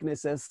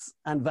weaknesses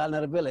and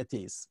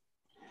vulnerabilities.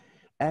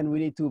 And we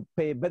need to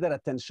pay better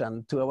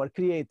attention to our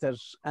Creator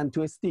and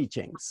to his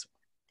teachings.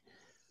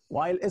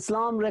 While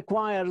Islam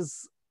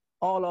requires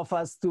all of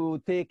us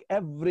to take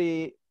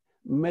every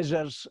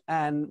measure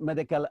and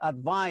medical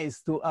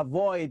advice to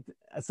avoid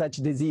such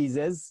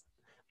diseases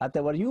at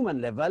our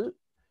human level,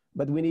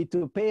 but we need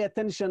to pay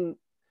attention,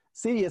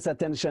 serious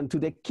attention, to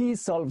the key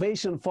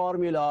salvation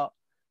formula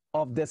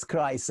of this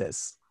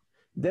crisis.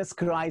 This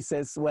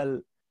crisis will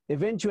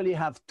eventually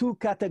have two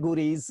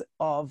categories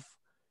of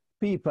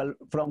people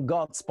from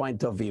God's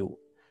point of view: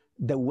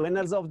 the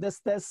winners of this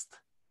test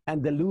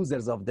and the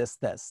losers of this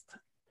test.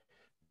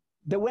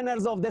 The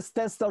winners of this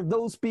test are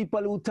those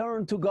people who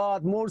turn to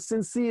God more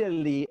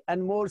sincerely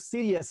and more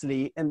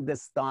seriously in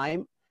this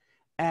time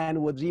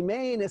and would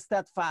remain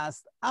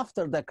steadfast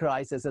after the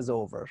crisis is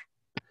over.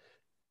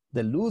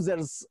 The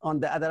losers, on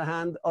the other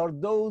hand, are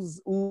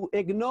those who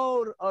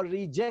ignore or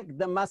reject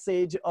the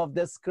message of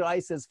this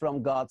crisis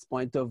from God's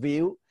point of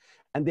view,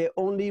 and they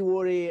only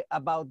worry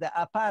about the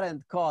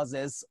apparent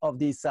causes of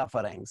these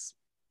sufferings.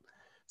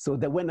 So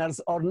the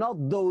winners are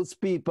not those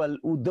people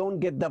who don't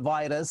get the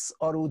virus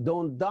or who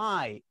don't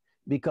die,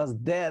 because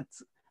death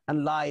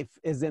and life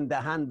is in the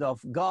hand of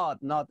God,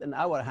 not in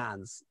our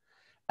hands.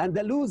 And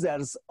the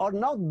losers are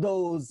not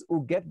those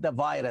who get the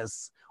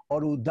virus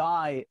or who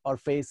die or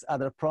face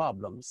other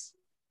problems.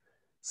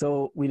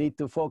 So we need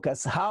to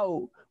focus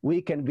how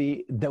we can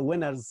be the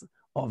winners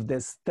of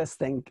this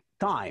testing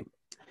time.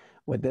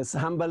 With this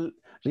humble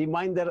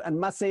reminder and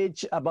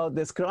message about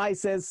this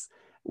crisis,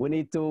 we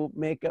need to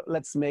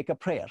let's make a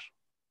prayer.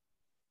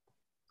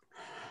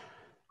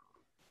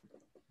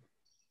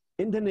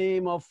 In the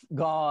name of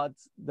God,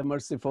 the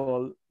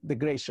merciful, the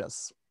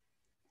gracious.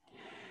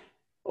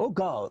 Oh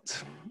God,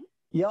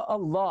 Ya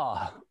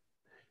Allah,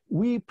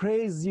 we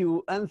praise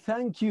you and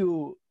thank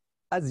you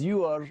as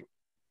you are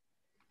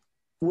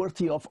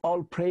worthy of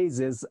all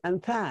praises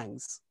and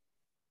thanks.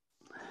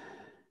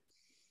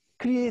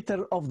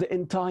 Creator of the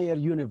entire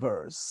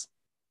universe.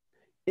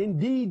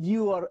 Indeed,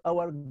 you are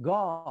our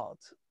God.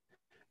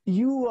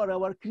 You are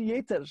our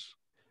Creator.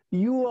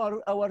 You are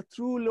our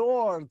true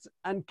Lord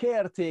and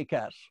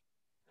caretaker.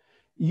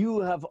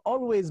 You have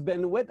always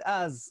been with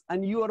us,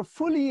 and you are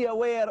fully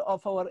aware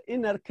of our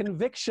inner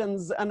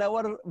convictions and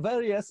our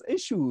various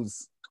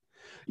issues.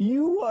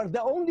 You are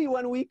the only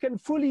one we can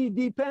fully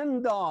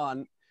depend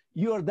on.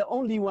 You are the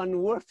only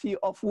one worthy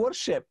of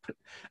worship,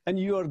 and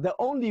you are the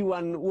only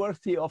one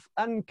worthy of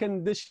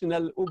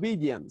unconditional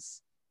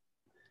obedience.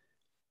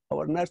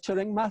 Our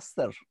nurturing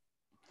master.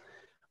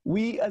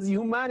 We as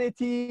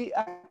humanity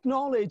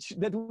acknowledge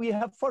that we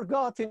have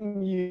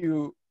forgotten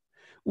you.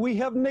 We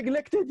have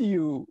neglected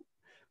you.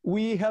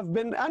 We have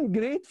been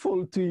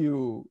ungrateful to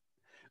you.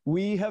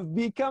 We have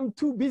become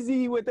too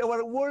busy with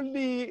our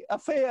worldly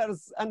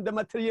affairs and the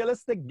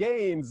materialistic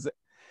gains.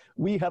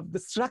 We have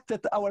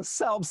distracted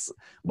ourselves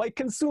by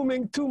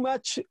consuming too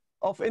much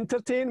of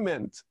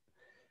entertainment.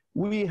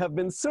 We have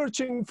been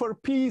searching for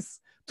peace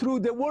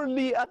through the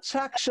worldly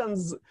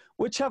attractions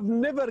which have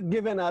never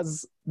given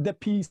us the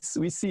peace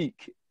we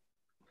seek.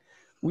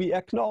 We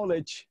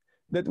acknowledge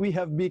that we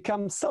have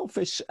become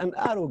selfish and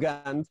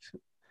arrogant.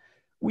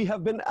 We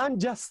have been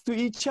unjust to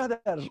each other,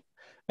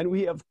 and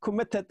we have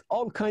committed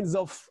all kinds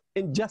of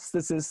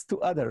injustices to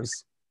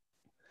others.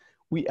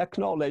 We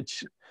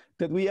acknowledge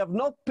that we have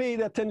not paid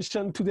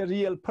attention to the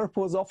real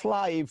purpose of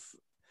life.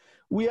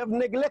 We have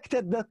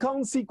neglected the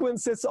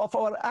consequences of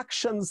our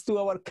actions to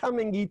our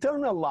coming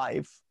eternal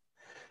life.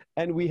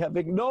 And we have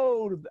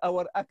ignored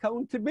our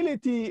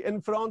accountability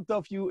in front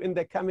of you in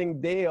the coming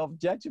day of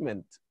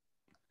judgment.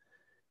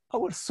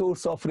 Our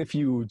source of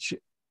refuge.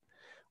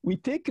 We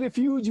take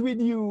refuge with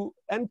you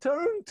and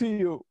turn to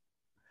you.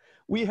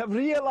 We have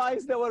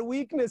realized our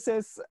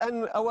weaknesses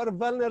and our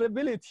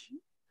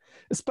vulnerability,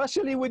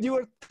 especially with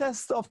your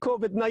test of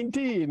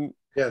COVID-19.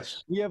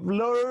 Yes. We have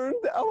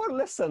learned our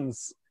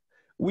lessons.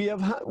 We are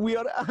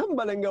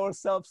humbling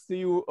ourselves to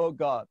you, O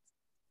God.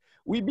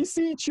 We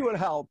beseech your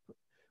help.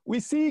 We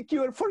seek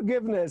your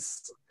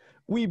forgiveness.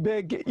 We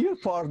beg your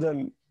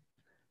pardon.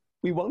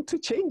 We want to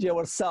change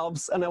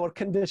ourselves and our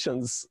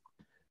conditions.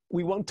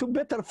 We want to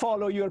better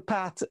follow your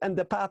path and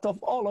the path of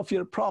all of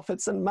your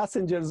prophets and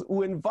messengers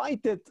who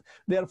invited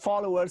their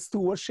followers to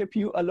worship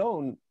you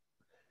alone.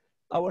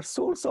 Our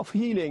source of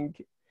healing,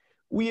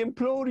 we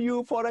implore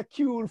you for a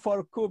cure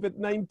for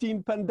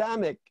COVID-19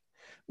 pandemic,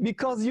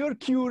 because your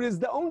cure is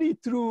the only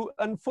true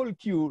and full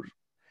cure.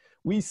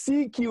 We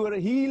seek your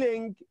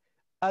healing,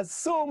 as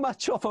so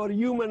much of our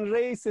human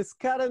race is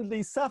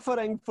currently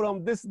suffering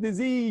from this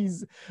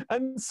disease,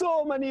 and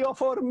so many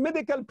of our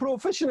medical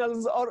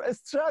professionals are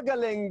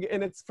struggling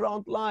in its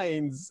front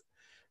lines.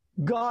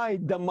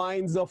 Guide the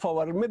minds of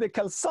our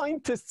medical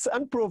scientists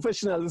and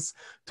professionals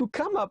to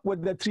come up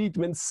with the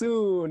treatment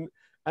soon,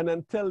 and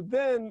until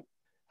then,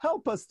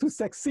 help us to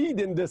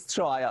succeed in this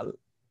trial.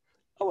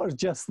 Our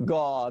just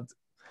God,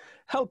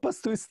 help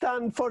us to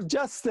stand for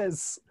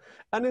justice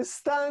and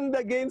stand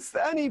against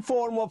any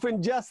form of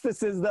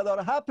injustices that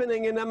are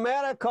happening in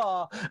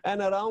America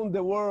and around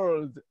the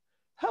world.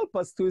 Help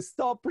us to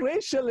stop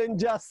racial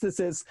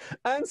injustices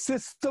and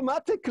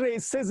systematic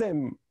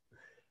racism.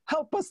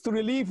 Help us to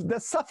relieve the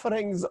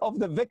sufferings of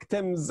the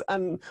victims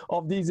and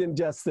of these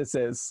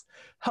injustices.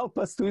 Help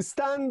us to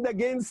stand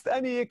against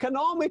any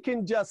economic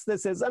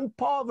injustices and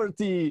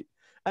poverty,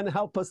 and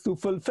help us to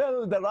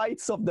fulfill the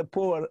rights of the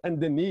poor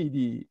and the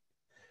needy.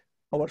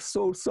 Our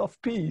source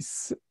of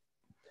peace.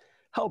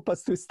 Help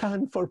us to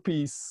stand for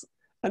peace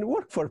and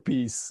work for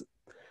peace.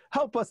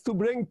 Help us to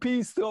bring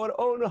peace to our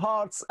own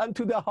hearts and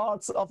to the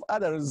hearts of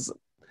others.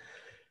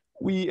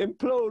 We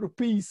implore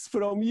peace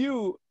from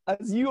you,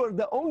 as you are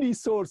the only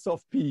source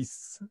of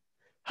peace.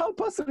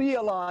 Help us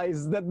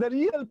realize that the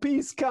real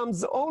peace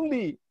comes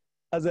only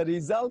as a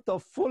result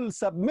of full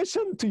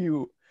submission to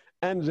you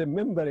and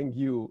remembering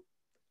you,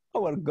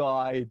 our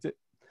guide.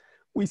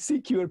 We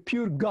seek your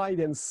pure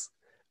guidance,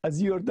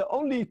 as you are the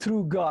only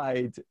true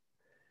guide.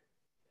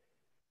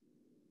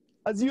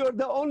 As you are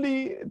the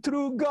only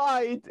true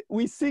guide,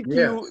 we seek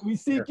you, we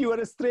seek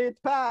your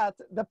straight path,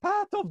 the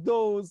path of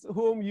those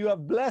whom you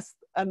have blessed,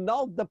 and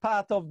not the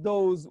path of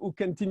those who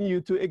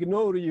continue to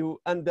ignore you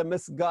and the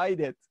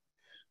misguided.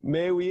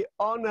 May we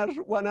honor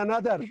one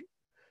another.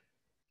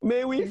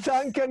 May we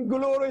thank and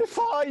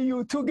glorify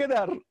you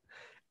together.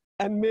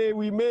 And may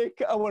we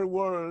make our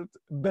world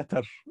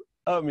better.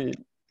 Amen.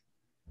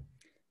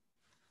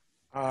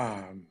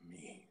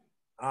 Ameen.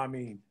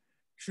 Ameen.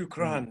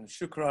 Shukran.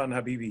 Shukran,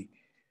 Habibi.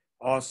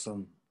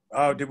 Awesome.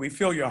 Oh, did we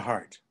feel your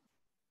heart?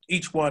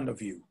 Each one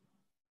of you.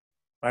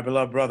 My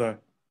beloved brother,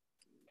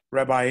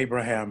 Rabbi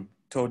Abraham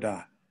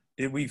Toda,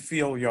 did we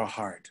feel your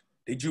heart?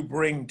 Did you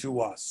bring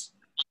to us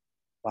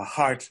the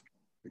heart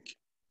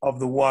of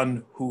the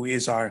one who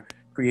is our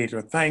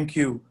creator? Thank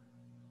you,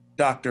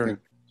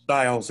 Dr.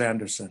 Stiles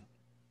Anderson.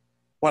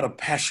 What a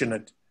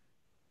passionate,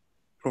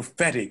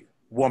 prophetic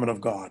woman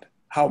of God.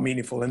 How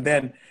meaningful. And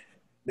then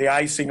the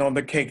icing on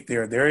the cake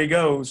there he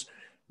goes,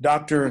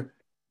 Dr.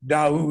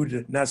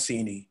 Daoud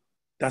Nassimi,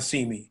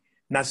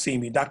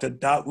 Dr.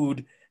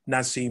 Daoud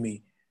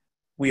Nassimi.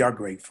 We are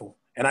grateful.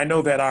 And I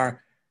know that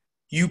our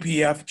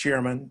UPF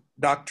chairman,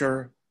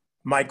 Dr.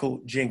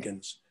 Michael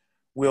Jenkins,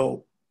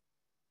 will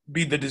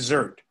be the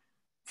dessert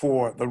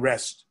for the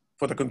rest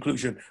for the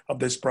conclusion of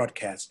this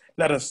broadcast.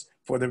 Let us,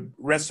 for the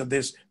rest of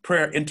this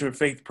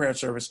interfaith prayer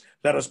service,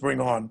 let us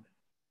bring on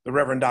the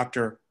Reverend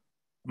Dr.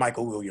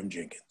 Michael William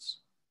Jenkins.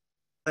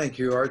 Thank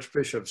you,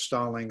 Archbishop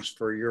Stallings,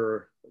 for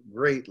your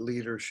great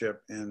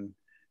leadership and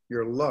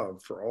your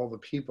love for all the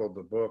people of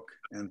the book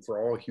and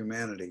for all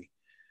humanity.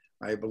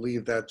 I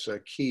believe that's a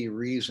key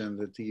reason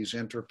that these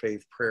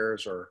interfaith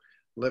prayers are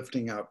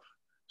lifting up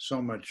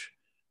so much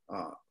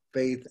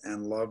faith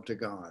and love to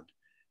God.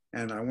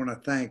 And I want to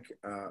thank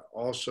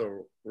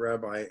also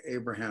Rabbi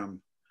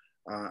Abraham.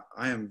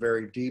 I am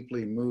very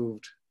deeply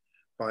moved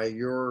by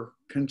your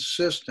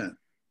consistent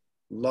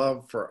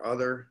love for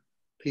other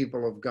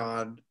people of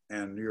God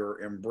and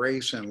your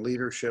embrace and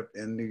leadership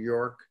in New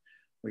York.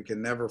 We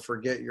can never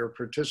forget your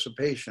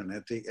participation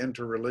at the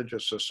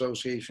Interreligious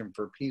Association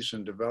for Peace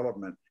and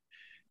Development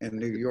in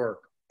New York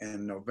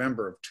in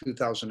November of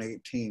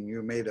 2018.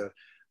 You made a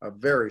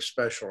very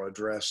special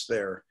address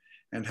there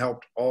and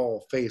helped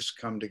all faiths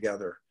come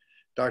together.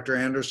 Dr.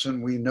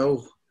 Anderson, we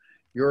know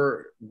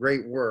your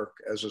great work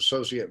as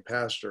associate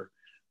pastor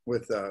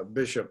with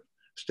Bishop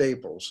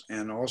Staples,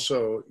 and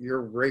also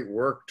your great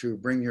work to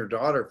bring your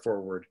daughter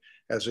forward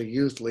as a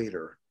youth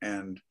leader.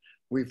 And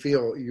we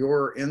feel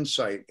your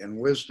insight and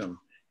wisdom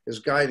is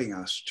guiding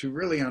us to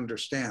really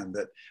understand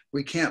that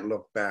we can't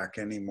look back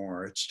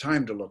anymore. It's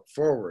time to look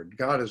forward.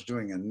 God is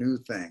doing a new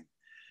thing.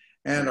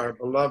 And our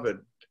beloved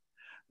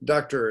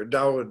Dr.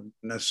 Dawood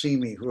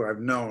Nassimi, who I've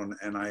known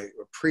and I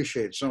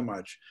appreciate so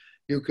much,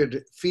 you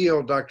could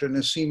feel Dr.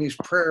 Nassimi's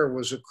prayer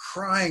was a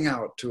crying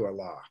out to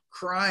Allah,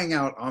 crying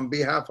out on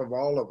behalf of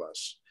all of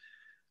us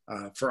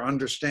for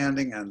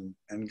understanding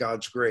and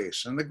God's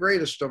grace. And the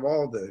greatest of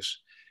all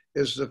this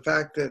is the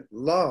fact that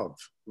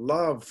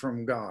love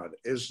from God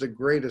is the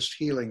greatest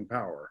healing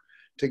power,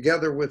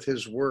 together with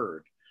his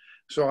word.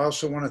 So I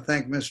also want to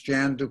thank Miss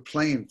Jan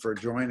Duplain for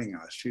joining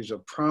us. She's a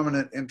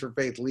prominent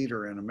interfaith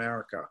leader in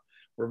America.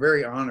 We're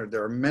very honored.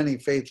 There are many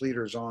faith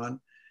leaders on,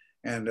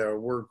 and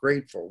we're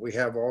grateful. We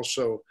have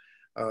also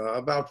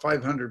about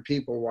 500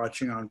 people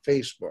watching on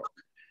Facebook.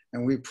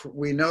 And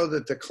we know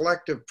that the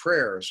collective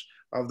prayers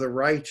of the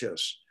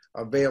righteous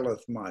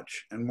availeth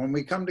much. And when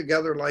we come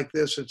together like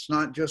this, it's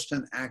not just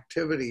an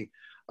activity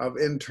of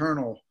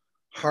internal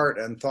heart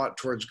and thought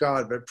towards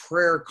God, but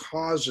prayer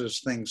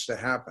causes things to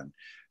happen.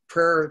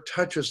 Prayer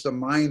touches the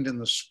mind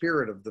and the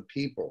spirit of the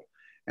people.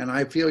 And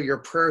I feel your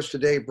prayers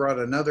today brought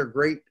another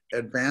great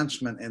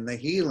advancement in the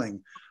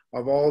healing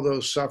of all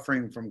those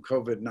suffering from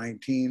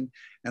COVID-19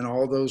 and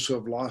all those who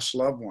have lost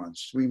loved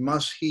ones. We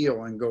must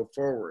heal and go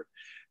forward.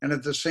 And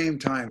at the same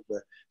time,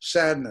 the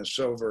sadness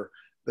over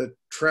the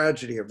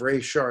tragedy of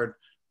Rayshard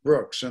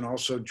Brooks and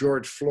also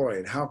George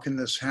Floyd. How can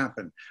this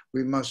happen?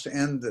 We must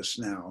end this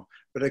now.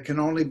 But it can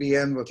only be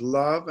end with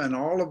love and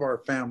all of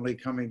our family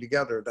coming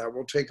together. That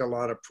will take a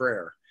lot of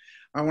prayer.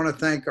 I want to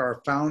thank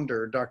our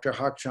founder, Dr.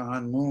 Hak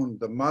Jahan Moon,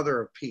 the mother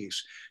of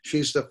peace.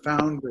 She's the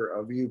founder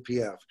of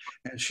UPF.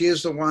 And she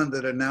is the one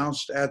that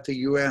announced at the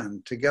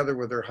UN, together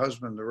with her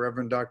husband, the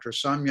Reverend Dr.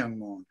 Sam Young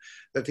Moon,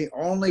 that the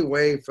only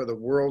way for the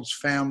world's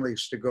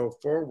families to go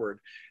forward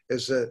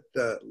is that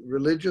the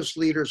religious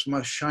leaders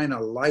must shine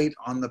a light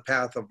on the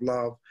path of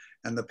love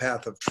and the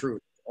path of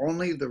truth.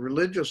 Only the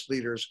religious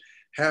leaders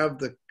have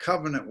the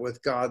covenant with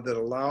God that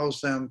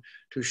allows them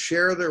to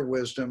share their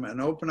wisdom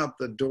and open up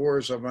the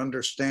doors of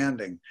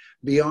understanding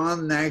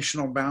beyond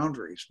national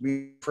boundaries,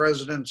 be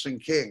presidents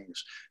and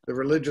kings. The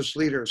religious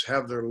leaders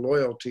have their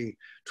loyalty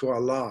to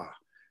Allah,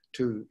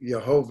 to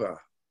Jehovah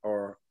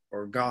or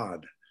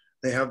God.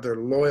 They have their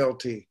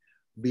loyalty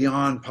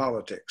beyond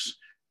politics.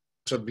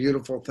 It's a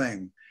beautiful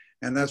thing.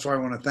 And that's why I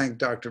want to thank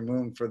Dr.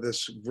 Moon for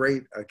this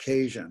great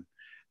occasion.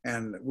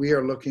 And we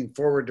are looking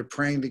forward to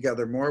praying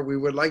together more. We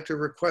would like to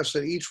request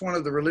that each one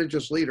of the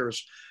religious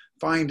leaders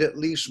find at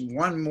least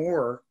one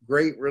more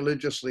great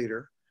religious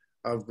leader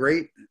of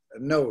great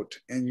note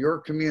in your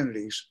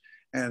communities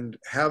and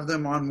have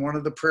them on one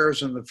of the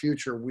prayers in the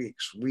future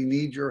weeks. We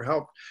need your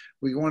help.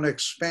 We want to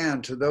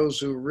expand to those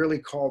who are really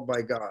called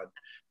by God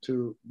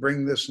to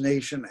bring this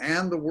nation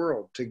and the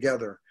world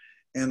together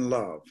in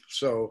love.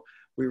 So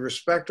we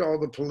respect all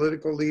the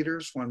political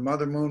leaders. When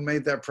Mother Moon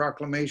made that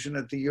proclamation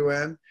at the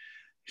UN,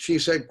 she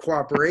said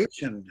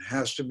cooperation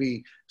has to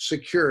be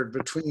secured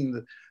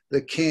between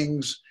the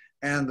kings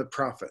and the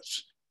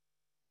prophets.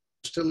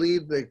 To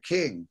lead the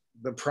king,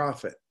 the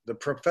prophet, the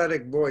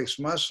prophetic voice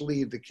must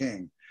lead the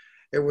king.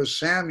 It was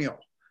Samuel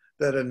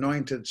that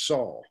anointed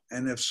Saul.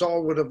 And if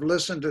Saul would have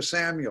listened to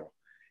Samuel,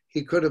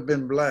 he could have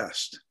been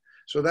blessed.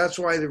 So that's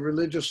why the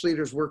religious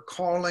leaders, we're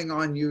calling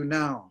on you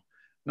now,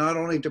 not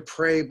only to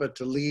pray, but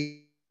to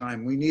lead.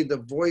 We need the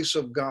voice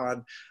of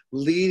God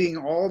leading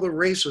all the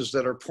races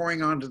that are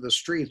pouring onto the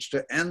streets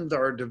to end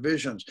our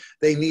divisions.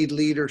 They need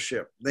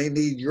leadership. They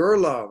need your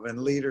love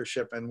and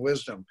leadership and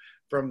wisdom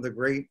from the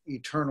great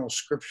eternal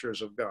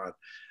scriptures of God.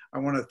 I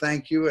want to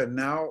thank you. And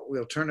now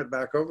we'll turn it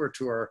back over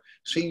to our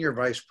Senior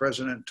Vice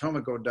President,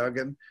 Tomiko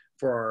Duggan,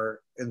 for our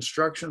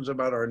instructions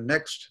about our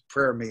next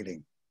prayer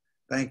meeting.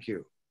 Thank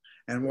you.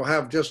 And we'll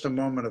have just a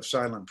moment of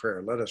silent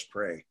prayer. Let us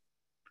pray.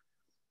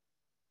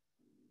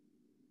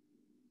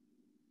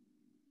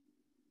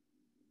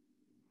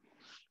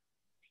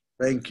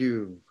 Thank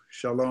you.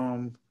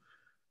 Shalom,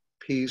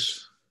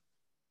 peace,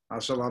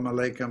 assalamu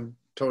alaikum,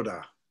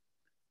 toda.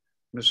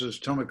 Mrs.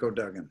 Tomiko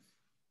Duggan.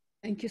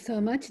 Thank you so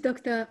much,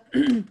 Dr.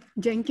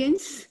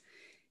 Jenkins.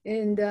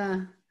 And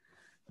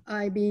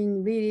I've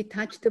been really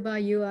touched by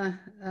your,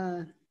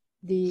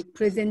 the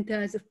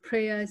presenters of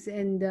prayers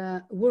and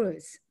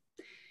words.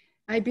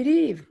 I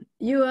believe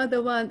you are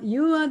the one,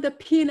 you are the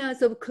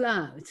pillars of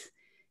clouds.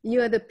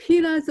 You are the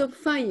pillars of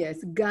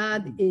fires.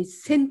 God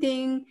is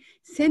sending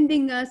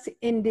us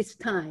in this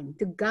time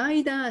to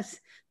guide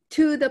us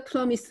to the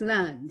promised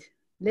land.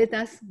 Let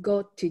us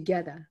go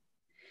together.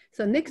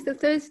 So next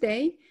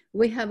Thursday,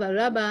 we have a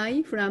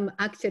rabbi from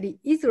actually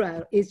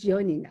Israel is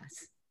joining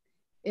us.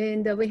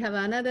 And we have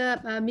another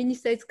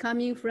minister is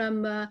coming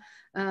from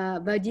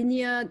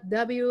Virginia,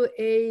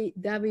 WAWV.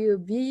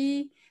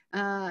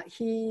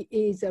 He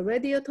is a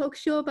radio talk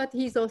show, but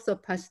he's also a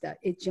pastor,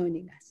 is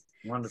joining us.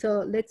 Wonderful.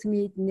 So let's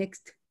meet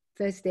next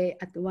Thursday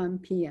at 1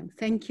 p.m.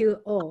 Thank you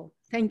all.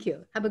 Thank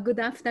you. Have a good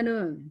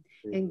afternoon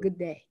and good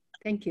day.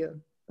 Thank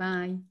you.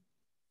 Bye.